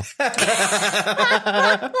heterosexual.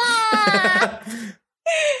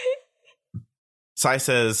 Sai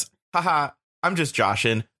says, haha, I'm just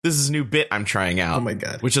joshing. This is a new bit I'm trying out. Oh my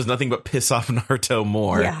God. Which does nothing but piss off Naruto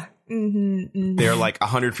more. Yeah. Mm-hmm, mm-hmm. They're like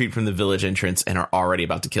 100 feet from the village entrance and are already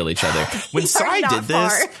about to kill each other. When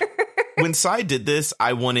Sai did this,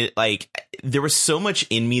 I wanted, like, there was so much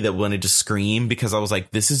in me that wanted to scream because I was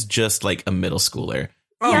like, this is just like a middle schooler.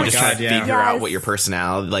 Oh You're my just God, trying to figure out what your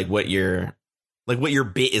personality, like what your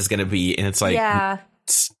bit is going to be. And it's like,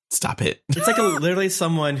 stop it. It's like literally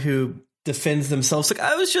someone who defends themselves. Like,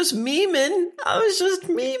 I was just memeing.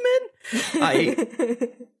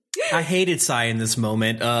 I hated Sai in this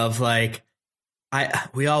moment of like,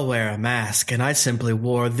 we all wear a mask, and I simply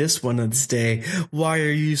wore this one on this day. Why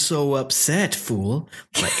are you so upset, fool?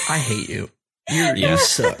 Like, I hate you. You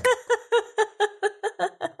suck.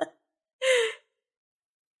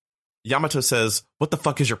 Yamato says, what the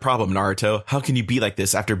fuck is your problem, Naruto? How can you be like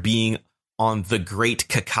this after being on the great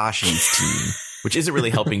Kakashi's team? Which isn't really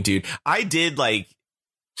helping, dude. I did like...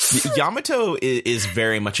 Yamato is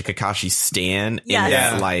very much a Kakashi stan in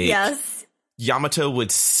that, like, Yamato would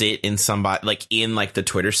sit in somebody, like, in, like, the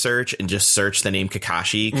Twitter search and just search the name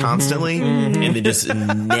Kakashi constantly, and then just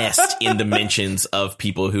nest in the mentions of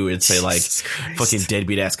people who would say, like, fucking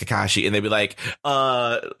deadbeat ass Kakashi, and they'd be like,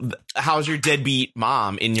 how's your deadbeat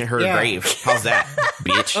mom in her grave? How's that,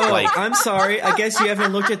 bitch? Like, I'm sorry, I guess you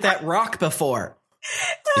haven't looked at that rock before.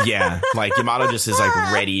 Yeah, like, Yamato just is,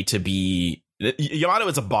 like, ready to be... Yamato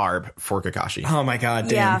is a barb for Kakashi. Oh my God,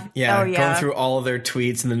 damn. Yeah. Going through all of their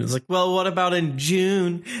tweets, and then it's like, well, what about in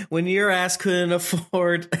June when your ass couldn't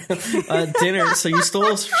afford dinner, so you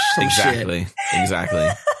stole some shit? Exactly.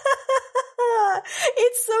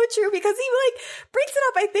 It's It's so true because he brings it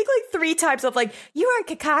up, I think 3 times of you are on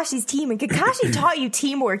Kakashi's team and Kakashi taught you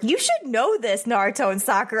teamwork. You should know this, Naruto and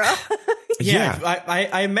Sakura. Yeah.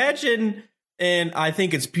 I imagine, and I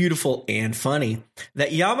think it's beautiful and funny,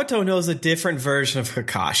 that Yamato knows a different version of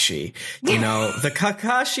Kakashi. You know, the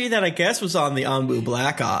Kakashi that I guess was on the Anbu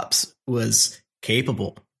Black Ops was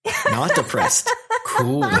capable, not depressed.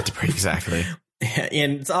 Cool. Not depressed, exactly.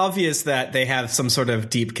 And it's obvious that they have some sort of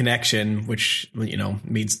deep connection, which, you know,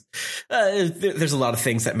 means there's a lot of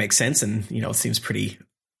things that make sense. And, you know, it seems pretty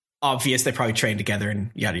obvious. They probably trained together and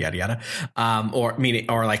yada, yada, yada.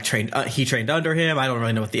 He trained under him. I don't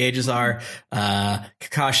really know what the ages are.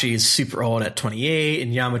 Kakashi is super old at 28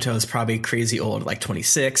 and Yamato is probably crazy old at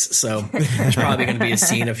 26. So there's probably going to be a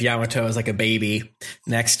scene of Yamato as a baby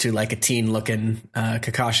next to a teen looking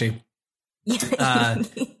Kakashi.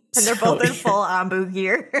 And they're both in full Anbu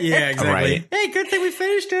gear. Yeah, exactly. Right. Hey, good thing we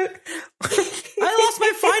finished it. I lost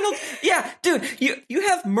my final. Yeah, dude, you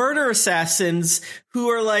have murder assassins who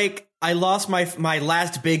are I lost my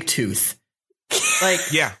last big tooth.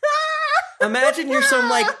 Yeah. Imagine you're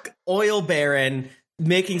some oil baron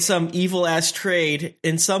making some evil ass trade,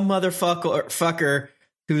 and some fucker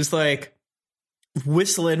who's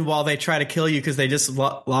whistling while they try to kill you because they just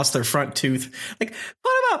lost their front tooth. Put them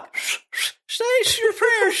up. Say your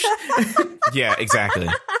prayers. Yeah, exactly.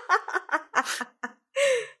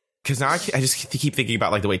 Because now I just keep thinking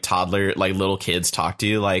about the way toddler, little kids talk to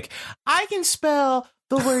you. I can spell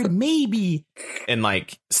the word maybe. And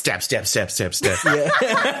step. Yeah.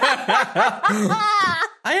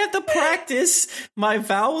 I have to practice my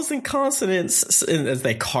vowels and consonants as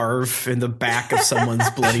they carve in the back of someone's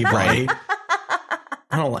bloody body.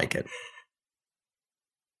 I don't like it.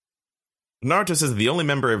 Naruto says the only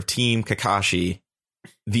member of Team Kakashi,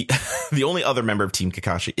 the only other member of Team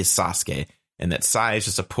Kakashi is Sasuke, and that Sai is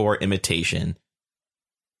just a poor imitation.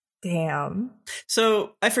 Damn.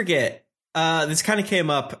 So I forget. This kind of came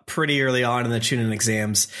up pretty early on in the Chunin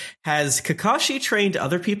exams. Has Kakashi trained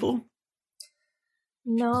other people?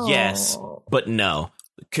 No. Yes, but no.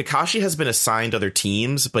 Kakashi has been assigned other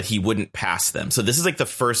teams, but he wouldn't pass them. So this is the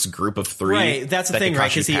first group of 3. Right, that's the thing,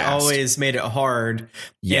 right? Because he always made it hard.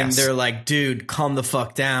 Yes. And they're dude, calm the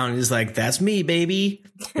fuck down. And he's that's me, baby.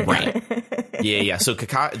 Right. Yeah. So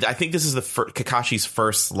I think this is Kakashi's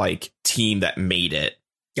first team that made it.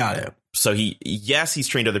 Got it. So he's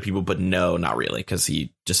trained other people, but no, not really, because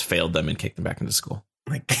he just failed them and kicked them back into school.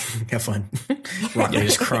 Have fun. Rock Lee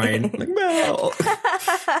is crying. No.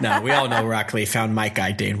 No, we all know Rock Lee found Mike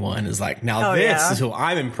Guy day 1 is this is who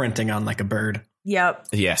I'm imprinting on like a bird. Yep.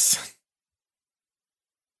 Yes.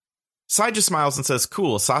 Sai just smiles and says,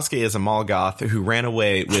 cool, Sasuke is a Molgoth who ran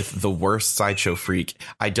away with the worst sideshow freak.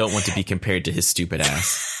 I don't want to be compared to his stupid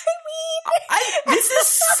ass. This is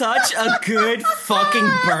such a good fucking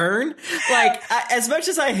burn. As much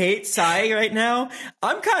as I hate Sai right now,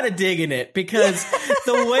 I'm kind of digging it because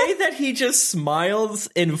the way that he just smiles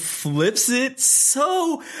and flips it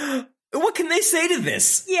so... What can they say to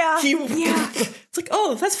this? Yeah. It's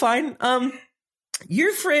oh, that's fine.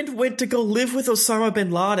 Your friend went to go live with Osama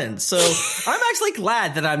bin Laden, so I'm actually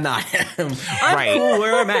glad that I'm not him. I'm cool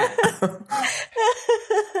where I'm at.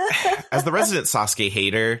 As the resident Sasuke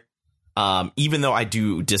hater... even though I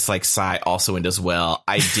do dislike Sai also and as well,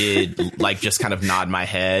 I did just kind of nod my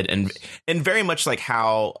head and very much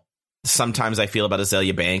how sometimes I feel about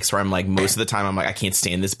Azalea Banks, where I'm most of the time I'm I can't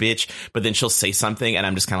stand this bitch, but then she'll say something and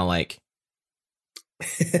I'm just kind of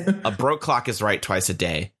a broke clock is right twice a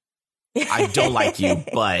day. I don't like you,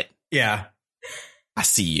 but yeah, I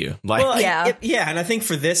see you. Yeah. And I think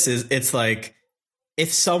for this it's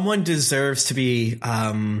if someone deserves to be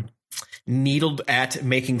needled at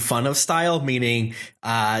making fun of style, meaning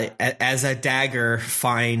as a dagger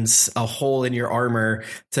finds a hole in your armor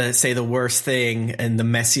to say the worst thing in the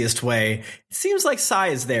messiest way, it seems like Sai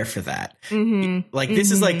is there for that. Mm-hmm.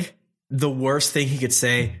 This is the worst thing he could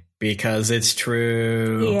say because it's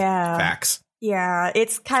true. Yeah. Facts. Yeah,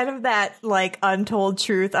 it's kind of that untold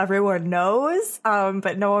truth everyone knows,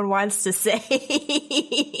 but no one wants to say.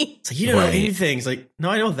 So you don't know anything. It's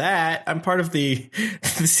no, I know that. I'm part of the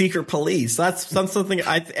secret police. That's something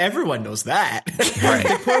everyone knows that. Right.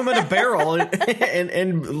 They put him in a barrel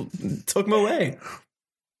and took him away.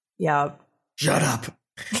 Yeah. Shut up.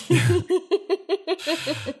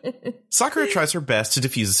 Sakura tries her best to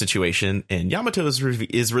defuse the situation, and Yamato is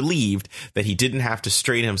relieved that he didn't have to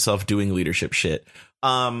strain himself doing leadership shit.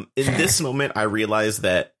 In this moment, I realized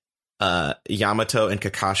that Yamato and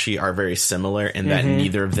Kakashi are very similar in that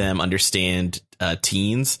neither of them understand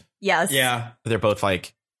teens. Yes. Yeah. They're both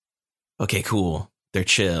okay, cool. They're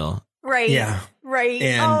chill. Right. Yeah. Right.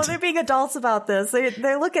 And they're being adults about this.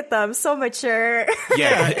 They look at them so mature.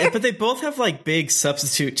 yeah, but they both have like big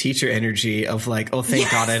substitute teacher energy of like, oh,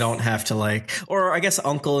 thank God I don't have to like, or I guess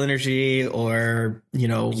uncle energy, or you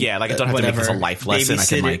know, yeah, like I don't have to make this a life lesson. I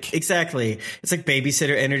can like exactly. It's like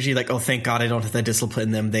babysitter energy. Like, oh, thank God I don't have to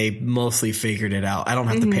discipline them. They mostly figured it out. I don't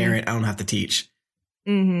have to parent. I don't have to teach.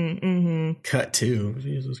 Cut two.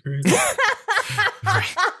 Jesus Christ.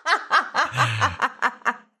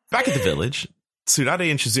 Back at the village,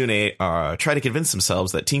 Tsunade and Shizune try to convince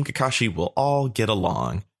themselves that Team Kakashi will all get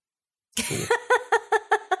along.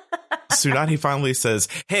 Tsunade finally says,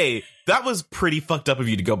 hey, that was pretty fucked up of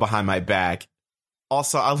you to go behind my back.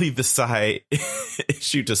 Also, I'll leave the side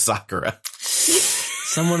issue to Sakura.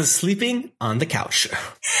 Someone is sleeping on the couch.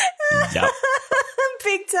 Yep.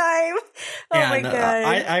 Big time. Oh yeah, my no, God.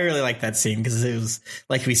 I really like that scene because it was,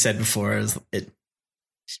 like we said before,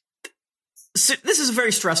 this is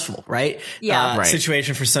very stressful, right? Yeah. Right.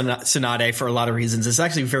 Situation for Tsunade for a lot of reasons. It's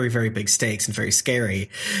actually very, very big stakes and very scary.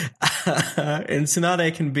 And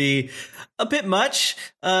Tsunade can be a bit much,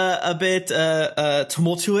 a bit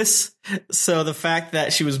tumultuous. So the fact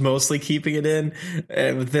that she was mostly keeping it in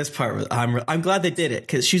with this part, I'm glad they did it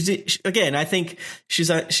because again, I think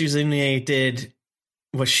Shizune did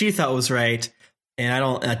what she thought was right, and I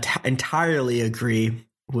don't entirely agree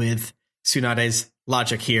with Tsunade's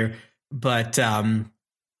logic here. But in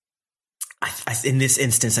this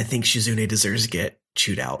instance, I think Shizune deserves to get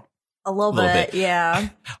chewed out. A little bit, yeah.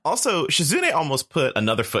 Also, Shizune almost put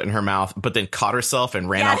another foot in her mouth, but then caught herself and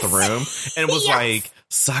ran out the room and was like,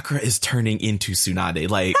 Sakura is turning into Tsunade.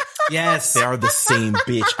 Like, yes, they are the same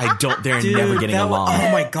bitch. They're never getting along.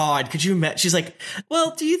 Oh my God. Could you imagine? She's like,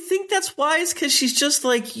 well, do you think that's wise? Because she's just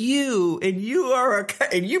like you, and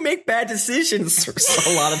and you make bad decisions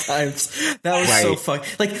a lot of times. That was so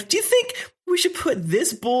fucked. Like, do you think we should put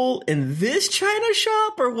this bowl in this china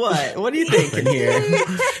shop or what? What are you thinking here?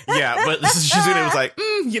 Yeah, but Shizune was like,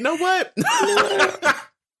 you know what?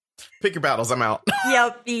 Pick your battles. I'm out.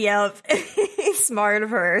 Yep. Smart of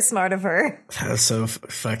her. That was so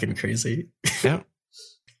fucking crazy. Yeah.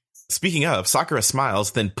 Speaking of, Sakura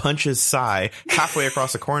smiles, then punches Sai halfway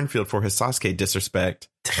across a cornfield for his Sasuke disrespect.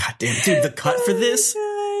 God damn, dude, the cut for this.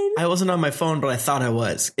 I wasn't on my phone, but I thought I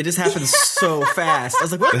was. It just happened so fast. I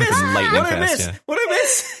was like, what did I miss? What did I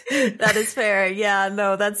miss? That is fair. Yeah,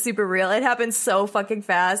 no, that's super real. It happens so fucking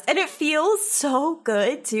fast. And it feels so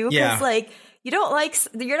good, too. Because, like,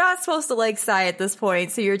 you're not supposed to like Sai at this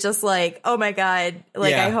point. So you're just like, oh my God.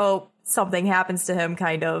 Like, I hope something happens to him,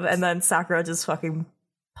 kind of. And then Sakura just fucking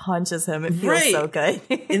punches him. It feels so good.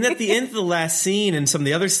 And at the end of the last scene and some of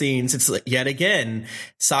the other scenes, it's like, yet again,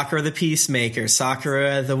 Sakura the peacemaker,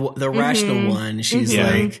 Sakura the rational one. She's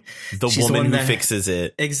like the woman who fixes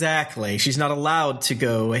it. Exactly. She's not allowed to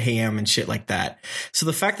go ham and shit like that. So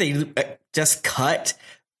the fact that you just cut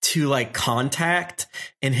to like contact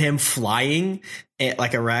and him flying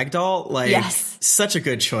like a ragdoll, like such a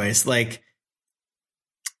good choice. Like,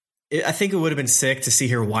 I think it would have been sick to see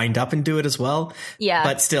her wind up and do it as well. Yeah.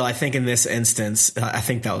 But still, I think in this instance, I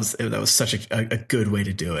think that was such a good way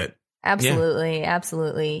to do it. Absolutely.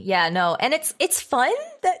 Absolutely. Yeah, no. And it's fun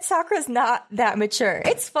that Sakura's not that mature.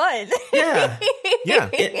 It's fun. Yeah. Yeah.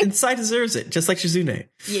 And Sai deserves it, just like Shizune.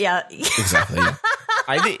 Yeah. Exactly.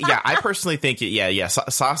 I personally think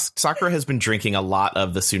Sakura has been drinking a lot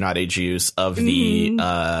of the Tsunade juice of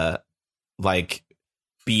the like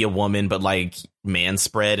be a woman, but like man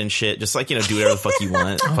spread and shit. Just like, do whatever the fuck you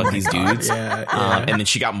want. Fuck these dudes. Yeah. And then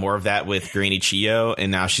she got more of that with Granny Chiyo,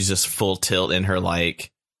 and now she's just full tilt in her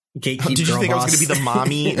like gatekeep. Did you think boss. I was going to be the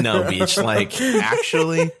mommy? No, bitch. Like,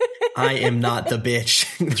 actually, I am not the bitch.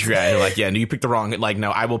 Right. Like, no, you picked the wrong. Like,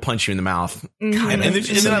 no, I will punch you in the mouth. And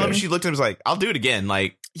then I love she looked at him and was like, I'll do it again.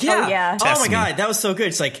 Like, yeah. Oh my God. That was so good.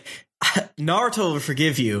 It's like, Naruto will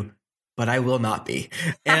forgive you, but I will not be.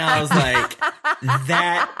 And I was like,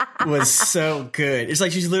 that was so good. It's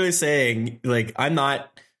like she's literally saying, like, I'm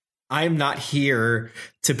not here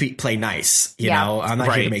to play nice, you know. I'm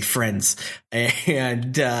not here to make friends.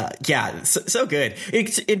 And so good.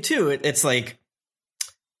 It's like,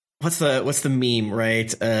 what's the meme,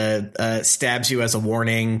 right? Stabs you as a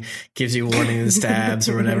warning, gives you a warning and stabs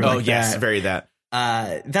or whatever. Oh, like yes, very that.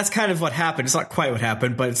 That's kind of what happened. It's not quite what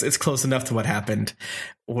happened, but it's close enough to what happened,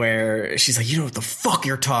 where she's like, you know what the fuck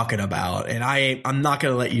you're talking about, and I'm not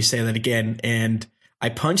gonna let you say that again, and I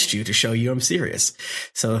punched you to show you I'm serious.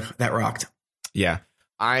 So that rocked. Yeah.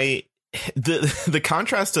 The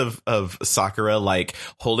contrast of Sakura like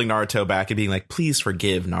holding Naruto back and being like, please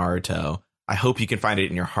forgive Naruto. I hope you can find it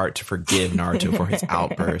in your heart to forgive Naruto for his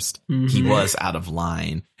outburst. He was out of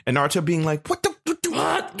line. And Naruto being like, what the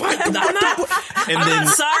what? I'm not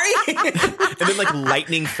sorry. And then like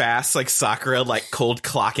lightning fast, like Sakura, like cold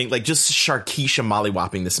clocking, like just Sharkeisha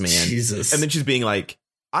mollywopping this man. Jesus. And then she's being like,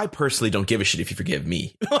 I personally don't give a shit if you forgive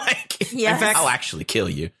me. Like, Yes. in fact, I'll actually kill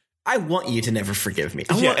you. I want you to never forgive me.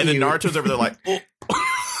 And then Naruto's over there like, oh.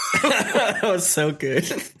 That was so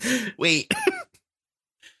good. Wait.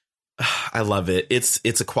 I love it. It's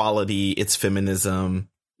equality. It's feminism.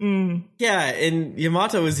 Mm. Yeah, and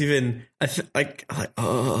Yamato was even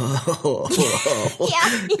oh.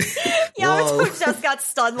 Yamato just got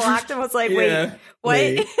stun locked and was like, wait,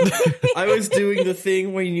 what? I was doing the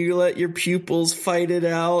thing when you let your pupils fight it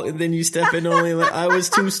out, and then you step in only like, I was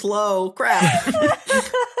too slow. Crap.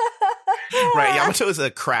 Right, Yamato is a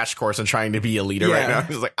crash course in trying to be a leader right now.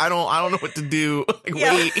 He's like, I don't know what to do. Like,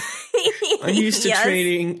 wait. I'm used to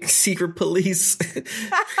training secret police.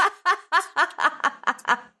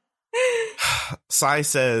 Sai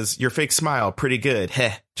says, your fake smile, pretty good.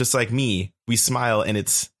 Heh, just like me. We smile and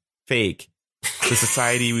it's fake. The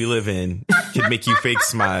society we live in can make you fake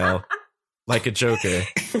smile like a joker.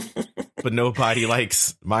 But nobody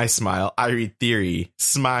likes my smile. I read theory.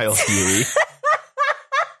 Smile theory.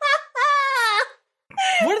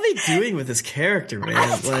 What are they doing with this character,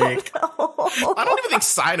 man? Like, I don't even think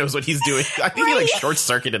Sai knows what he's doing. I think he like short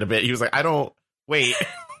circuited a bit. He was like, wait,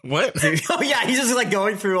 what? Oh yeah, he's just like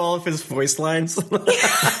going through all of his voice lines,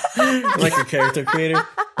 like a character creator.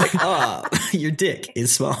 Like, your dick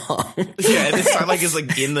is small. Yeah, and it's not like is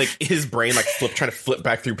like in like his brain, like trying to flip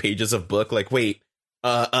back through pages of book. Like, wait,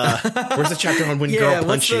 where's the chapter on when girl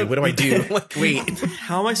punch you? What do I do? Like, wait,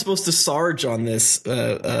 how am I supposed to Sarge on this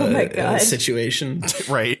situation?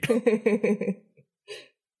 Right.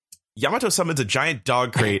 Yamato summons a giant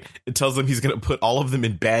dog crate and tells them he's going to put all of them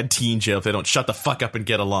in bad teen jail if they don't shut the fuck up and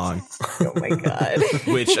get along. Oh my god.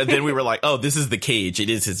 Which, and then we were like, oh, this is the cage. It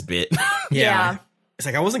is his bit. Yeah. It's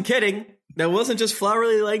like, I wasn't kidding. That wasn't just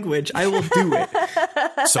flowery language. I will do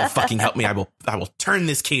it. So fucking help me. I will turn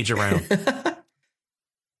this cage around.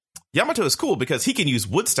 Yamato is cool because he can use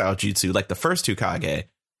wood style jutsu like the first two Kage.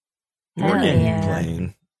 We're getting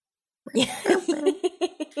playing.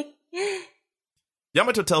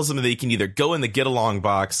 Yamato tells him that he can either go in the get along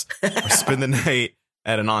box or spend the night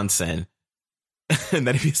at an onsen. And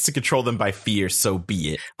that if he has to control them by fear, so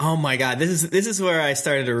be it. Oh my god, this is where I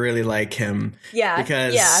started to really like him. Yeah.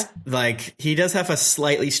 Because like he does have a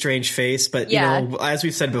slightly strange face, but you know, as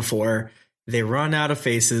we've said before, they run out of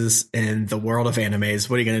faces in the world of animes.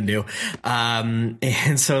 What are you gonna do?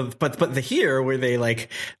 And so, but the here where they like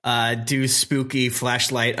do spooky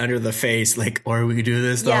flashlight under the face, like, or we could do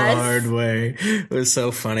this the hard way. It was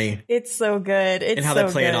so funny. It's so good. It's and how so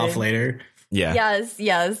they play it off later. Yeah.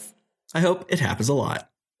 Yes. I hope it happens a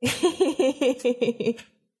lot. They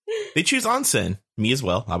choose onsen. Me as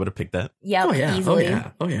well. I would have picked that. Yep, oh yeah. easily.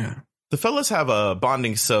 Oh yeah. The fellas have a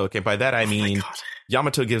bonding soak, and by that I mean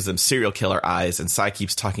Yamato gives them serial killer eyes, and Sai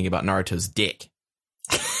keeps talking about Naruto's dick.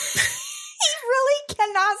 He really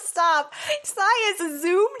cannot stop. Sai is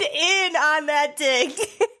zoomed in on that dick.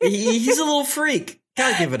 He's a little freak.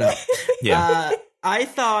 Gotta give it up. Yeah. I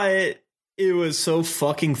thought it was so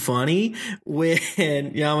fucking funny when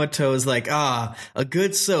Yamato is like, a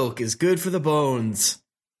good soak is good for the bones.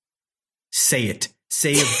 Say it.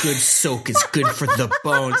 Say a good soak is good for the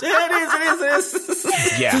bones. It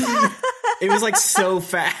is. Yeah. It was like so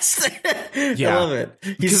fast. Yeah. I love it.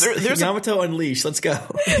 There's Yamato Unleashed. Let's go.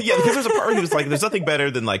 Yeah, because there's a part where he was like, there's nothing better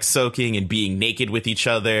than like soaking and being naked with each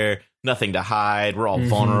other. Nothing to hide. We're all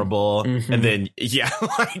vulnerable. Mm-hmm. And then,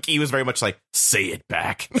 like he was very much like, say it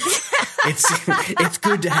back. It's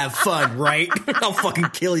good to have fun, right? I'll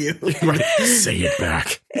fucking kill you. Right. Say it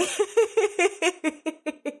back.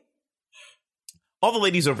 All the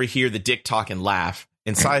ladies overhear the dick talk and laugh,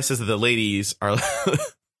 and Sai says that the ladies are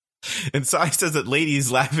and Sai says that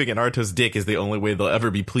ladies laughing at Naruto's dick is the only way they'll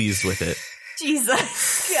ever be pleased with it.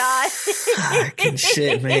 Jesus God. Fucking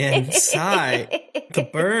shit, man. Sai. The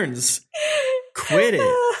burns. Quit it.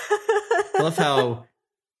 I love how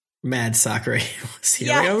mad Sakura was here.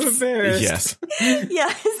 Yes. I'm embarrassed. Yes.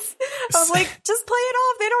 Yes. I was like, just play it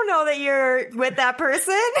off. They don't know that you're with that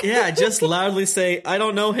person. Yeah, just loudly say, I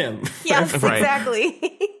don't know him. Yes, Right.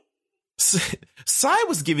 Exactly. Sai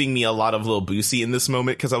was giving me a lot of Lil Boosie in this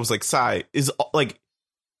moment because I was like, Sai, is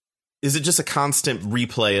it just a constant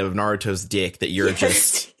replay of Naruto's dick that you're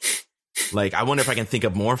just like, I wonder if I can think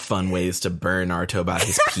of more fun ways to burn Naruto about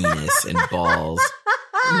his penis and balls.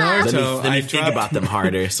 Naruto, let me think about them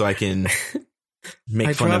harder so I can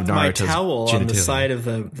make fun of Naruto's my towel genitalia. on the side of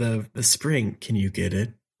the spring. Can you get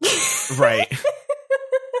it? Right.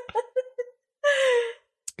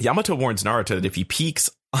 Yamato warns Naruto that if he peeks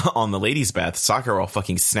on the ladies' bath, Sakura will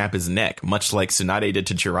fucking snap his neck, much like Tsunade did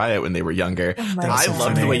to Jiraiya when they were younger. Oh I God.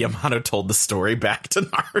 loved the way Yamato told the story back to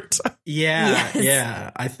Naruto. Yeah, Yes.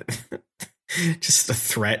 yeah. Just a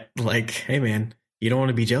threat, like, hey man, you don't want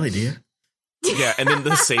to be jelly, do you? Yeah, and then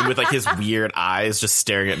the same with like his weird eyes just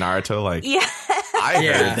staring at Naruto. Like, Yeah. I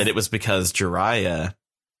Yeah. heard that it was because Jiraiya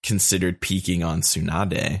considered peeking on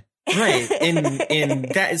Tsunade. Right, and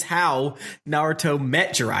that is how Naruto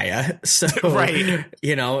met Jiraiya. So, Right.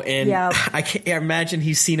 you know, and Yep. I can't imagine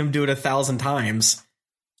he's seen him do it 1,000 times.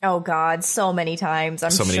 Oh God, so many times.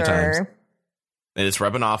 I'm So many sure. times. And it's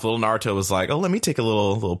rubbing off. Little Naruto was like, "Oh, let me take a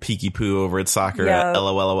little peeky poo over at Sakura." Yeah.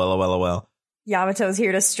 LOL. Yamato's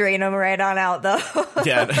here to straighten him right on out, though.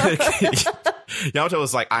 Yeah. Yamato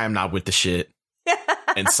was like, "I am not with the shit."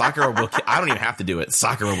 And Sakura will. I don't even have to do it.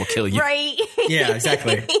 Sakura will kill you. Right. Yeah,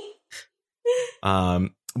 exactly.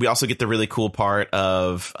 We also get the really cool part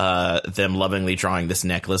of them lovingly drawing this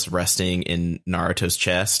necklace resting in Naruto's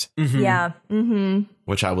chest, Mhm. Yeah. Mm-hmm.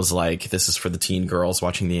 which I was like, "This is for the teen girls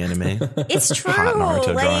watching the anime." It's true. Hot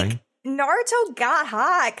Naruto like, drawing. Naruto got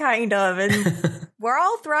hot, kind of, and we're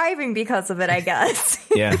all thriving because of it, I guess.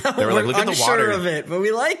 Yeah, they were like, "Look at the unsure water." of it, but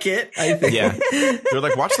we like it. I think. Yeah, they were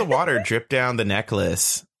like, "Watch the water drip down the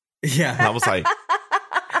necklace." And I Yeah. was like,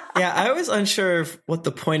 Yeah, I was unsure of what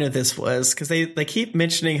the point of this was because they keep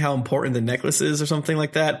mentioning how important the necklace is or something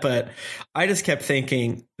like that. But I just kept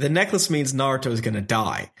thinking the necklace means Naruto is going to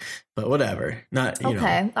die. But whatever. Not, you know,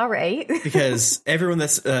 Okay. All right. because everyone that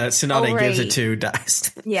Tsunade Oh, gives right. it to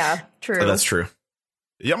dies. Yeah. True. "Oh, that's true."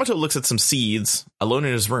 Yamato looks at some seeds alone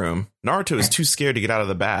in his room. Naruto is too scared to get out of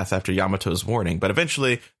the bath after Yamato's warning, but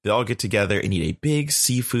eventually they all get together and eat a big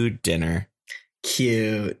seafood dinner.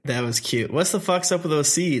 Cute. That was cute. What's the fuck's up with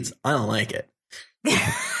those seeds? I don't like it.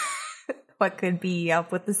 What could be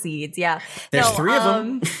up with the seeds? Yeah. There's 3 of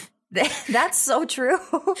them. That's so true.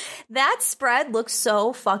 That spread looks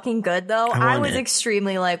so fucking good, though. I want was it.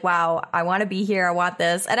 extremely like, wow, I want to be here. I want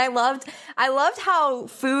this. And I loved how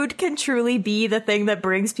food can truly be the thing that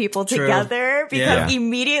brings people True. together, because Yeah.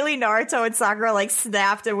 immediately Naruto and Sakura like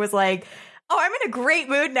snapped and was like, oh, I'm in a great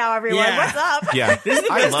mood now, everyone. Yeah. What's up? Yeah, This is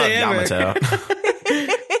the I best love day ever.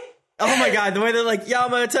 Yamato. Oh my god, the way they're like,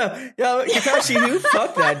 Yamato, Kakashi, who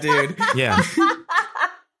fuck that dude? Yeah.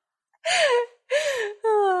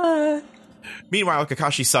 Meanwhile,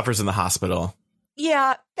 Kakashi suffers in the hospital.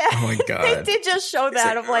 Yeah. Oh my God. They did just show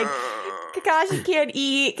that of like, Kakashi can't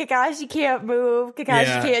eat, Kakashi can't move, Kakashi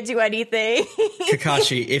Yeah. can't do anything.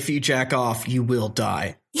 Kakashi, if you jack off, you will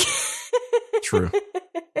die. True.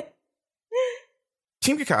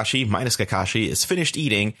 Team Kakashi, minus Kakashi, is finished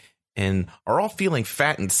eating and are all feeling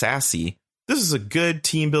fat and sassy. This is a good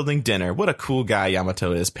team building dinner. What a cool guy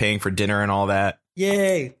Yamato is, paying for dinner and all that.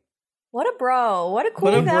 Yay. What a bro. What a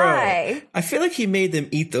cool What a guy. bro. I feel like he made them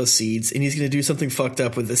eat those seeds and he's going to do something fucked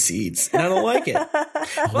up with the seeds. And I don't like it.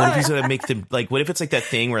 What if he's gonna make them like? What if it's like that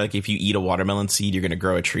thing where like if you eat a watermelon seed, you're gonna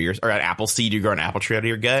grow a tree, or an apple seed, you grow an apple tree out of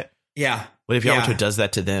your gut? Yeah. What if Yamato Yeah. does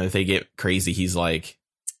that to them? If they get crazy, he's like,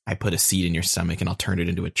 "I put a seed in your stomach and I'll turn it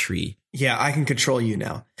into a tree." Yeah, I can control you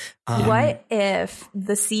now. What if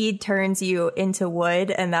the seed turns you into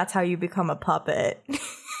wood and that's how you become a puppet?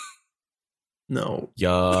 No. Yo,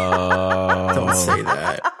 Don't say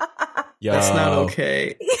that. Yo. That's not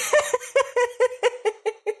okay.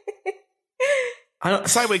 I don't.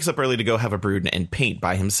 Sai wakes up early to go have a brew and paint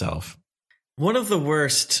by himself. One of the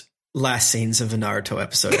worst last scenes of a Naruto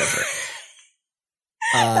episode ever.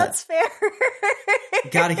 That's fair.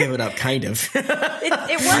 Gotta give it up, kind of. It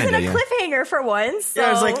wasn't Kinda, a yeah. cliffhanger for once. So. Yeah,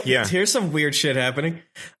 I was like, Yeah. here's some weird shit happening.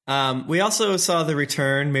 We also saw the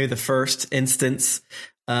return, maybe the first instance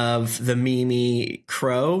of the Mimi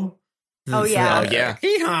crow. Oh, yeah. Oh, yeah.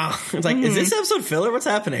 Yeehaw. It's like, is this episode filler? What's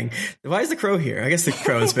happening? Why is the crow here? I guess the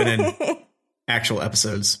crow has been in actual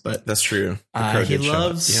episodes, but That's true. The crow he did show up,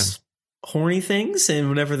 loves horny things, and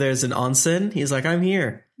whenever there's an onsen, he's like, I'm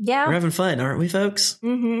here. We're Yeah. having fun, aren't we, folks?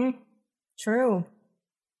 Mm-hmm. True.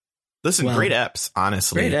 Listen, Well, great eps,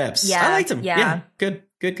 honestly. Great eps. Yeah, I liked him. yeah. Yeah. Good.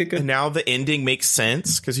 And now the ending makes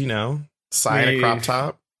sense because Sai in a crop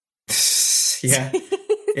top. Yeah.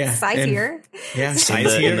 Yeah. Size And- here. Yeah, In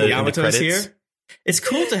Sai's the- here. in the Yamato's credits. here. It's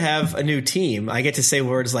cool to have a new team. I get to say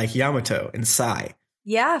words like Yamato and Sai.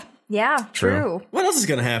 Yeah. Yeah. True. What else is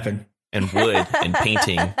going to happen? And wood and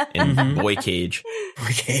painting and boy cage. Boy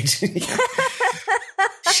Cage.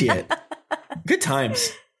 Shit. Good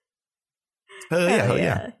times. Hell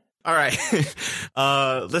yeah. All right.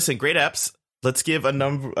 Listen, great eps. Let's give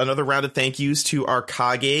another round of thank yous to our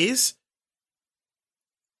Kages.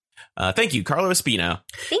 Thank you, Carlo Espino.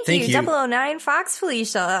 Thank you, 009 Fox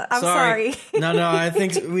Felicia. I'm sorry. No, I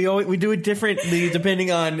think we do it differently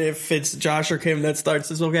depending on if it's Josh or Kim that starts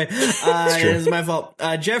this. Okay, it's my fault.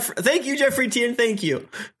 Thank you, Jeffrey T, and thank you.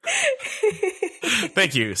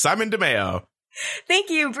 Thank you, Simon DeMeo. Thank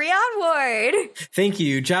you, Breon Ward. Thank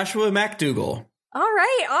you, Joshua McDougall. All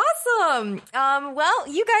right, awesome. Well,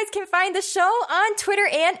 you guys can find the show on Twitter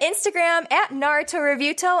and Instagram at Naruto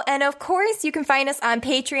Reviewto. And of course, you can find us on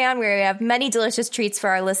Patreon, where we have many delicious treats for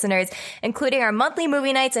our listeners, including our monthly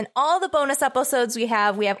movie nights and all the bonus episodes we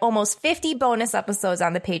have. We have almost 50 bonus episodes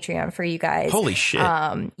on the Patreon for you guys. Holy shit.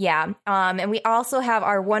 Yeah. And we also have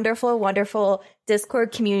our wonderful, wonderful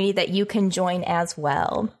Discord community that you can join as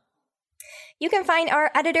well. You can find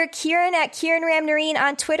our editor, Kieran, at Kieran Ramnarine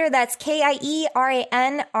on Twitter. That's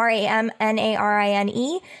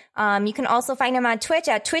KIERANRAMNARINE. You can also find him on Twitch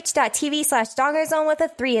at twitch.tv/DongerZone with a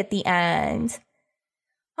 3 at the end.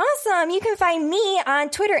 Awesome. You can find me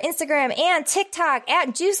on Twitter, Instagram, and TikTok at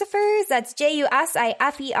Jusifers. That's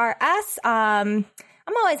JUSIFERS.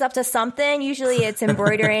 I'm always up to something. Usually it's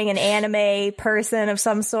embroidering an anime person of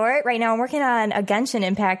some sort. Right now I'm working on a Genshin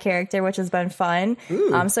Impact character, which has been fun.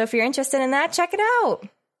 So if you're interested in that, check it out.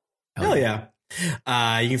 Hell yeah.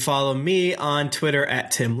 You can follow me on Twitter at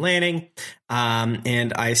Tim Lanning.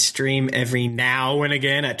 And I stream every now and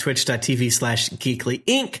again at twitch.tv/Geekly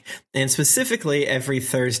Inc. And specifically every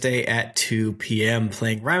Thursday at 2 p.m.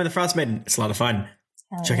 playing Rime of the Frost Maiden. It's a lot of fun.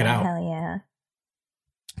 Check it out. Hell yeah.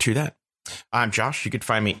 True that. I'm Josh. You could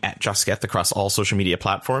find me at JoshSketh across all social media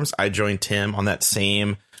platforms. I joined Tim on that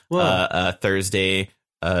same Thursday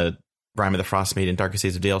Rime of the Frost Maiden Darkest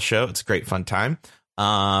Days of Dale show. It's a great fun time.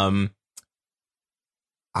 I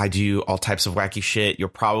do all types of wacky shit. You'll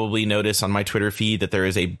probably notice on my Twitter feed that there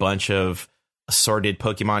is a bunch of assorted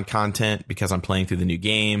Pokemon content because I'm playing through the new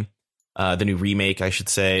game, the new remake, I should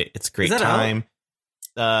say. It's a great time.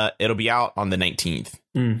 It'll be out on the 19th.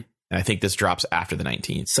 And I think this drops after the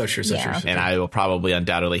 19th. So true. And I will probably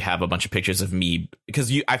undoubtedly have a bunch of pictures of me because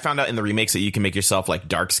I found out in the remakes that you can make yourself like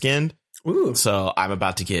dark skinned. So I'm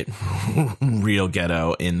about to get real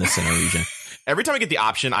ghetto in the center region. Every time I get the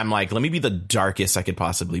option, I'm like, let me be the darkest I could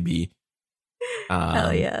possibly be.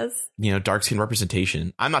 Hell yes. Dark skin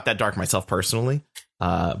representation. I'm not that dark myself personally.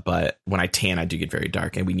 But when I tan, I do get very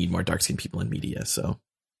dark, and we need more dark skinned people in media. So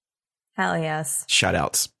hell yes. Shout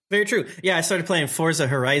outs. Very true. Yeah, I started playing Forza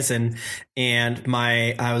Horizon, and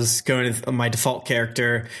my default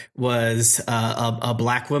character was a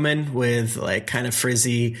black woman with like kind of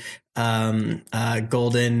frizzy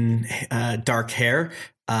golden dark hair,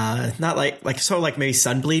 not like sort of like maybe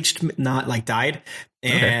sun bleached, not like dyed.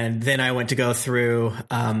 And then I went to go through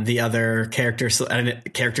the other characters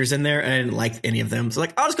in there, and I didn't like any of them. So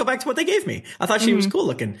like, I'll just go back to what they gave me. I thought she was cool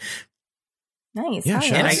looking. Nice. Yeah,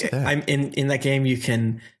 and I'm in that game. You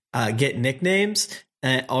can get nicknames,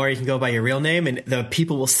 or you can go by your real name, and the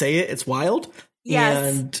people will say it. It's wild.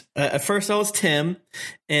 Yes. And at first I was Tim,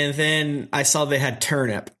 and then I saw they had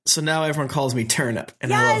Turnip, so now everyone calls me Turnip,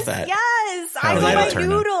 and I love that. Yes, I love my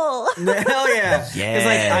noodle. Hell yeah! Yes. It's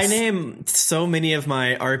like I name so many of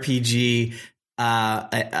my RPG,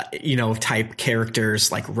 type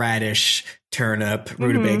characters like Radish, Turnip,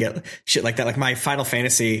 Rutabaga, shit like that. Like my Final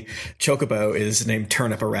Fantasy Chocobo is named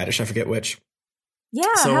Turnip or Radish. I forget which.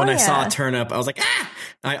 Yeah. So when I saw Turnip, I was like,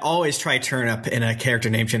 I always try Turnip in a character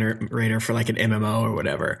name generator for like an MMO or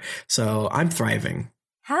whatever. So I'm thriving.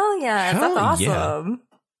 Hell yeah. That's awesome. Yeah.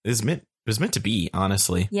 It was meant to be,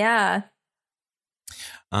 honestly. Yeah.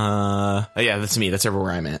 Yeah, that's me. That's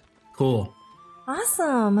everywhere I'm at. Cool.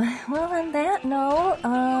 Awesome. Well, on that note,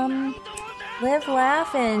 live,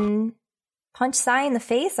 laugh, and punch Sai in the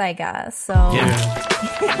face, I guess. So yeah.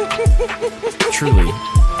 Truly.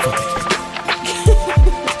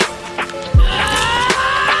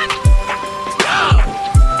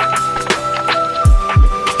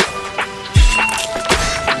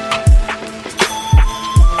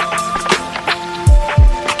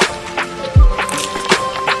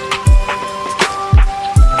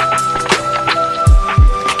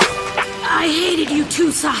 I hated you too,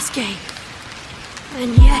 Sasuke.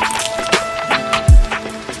 And yet...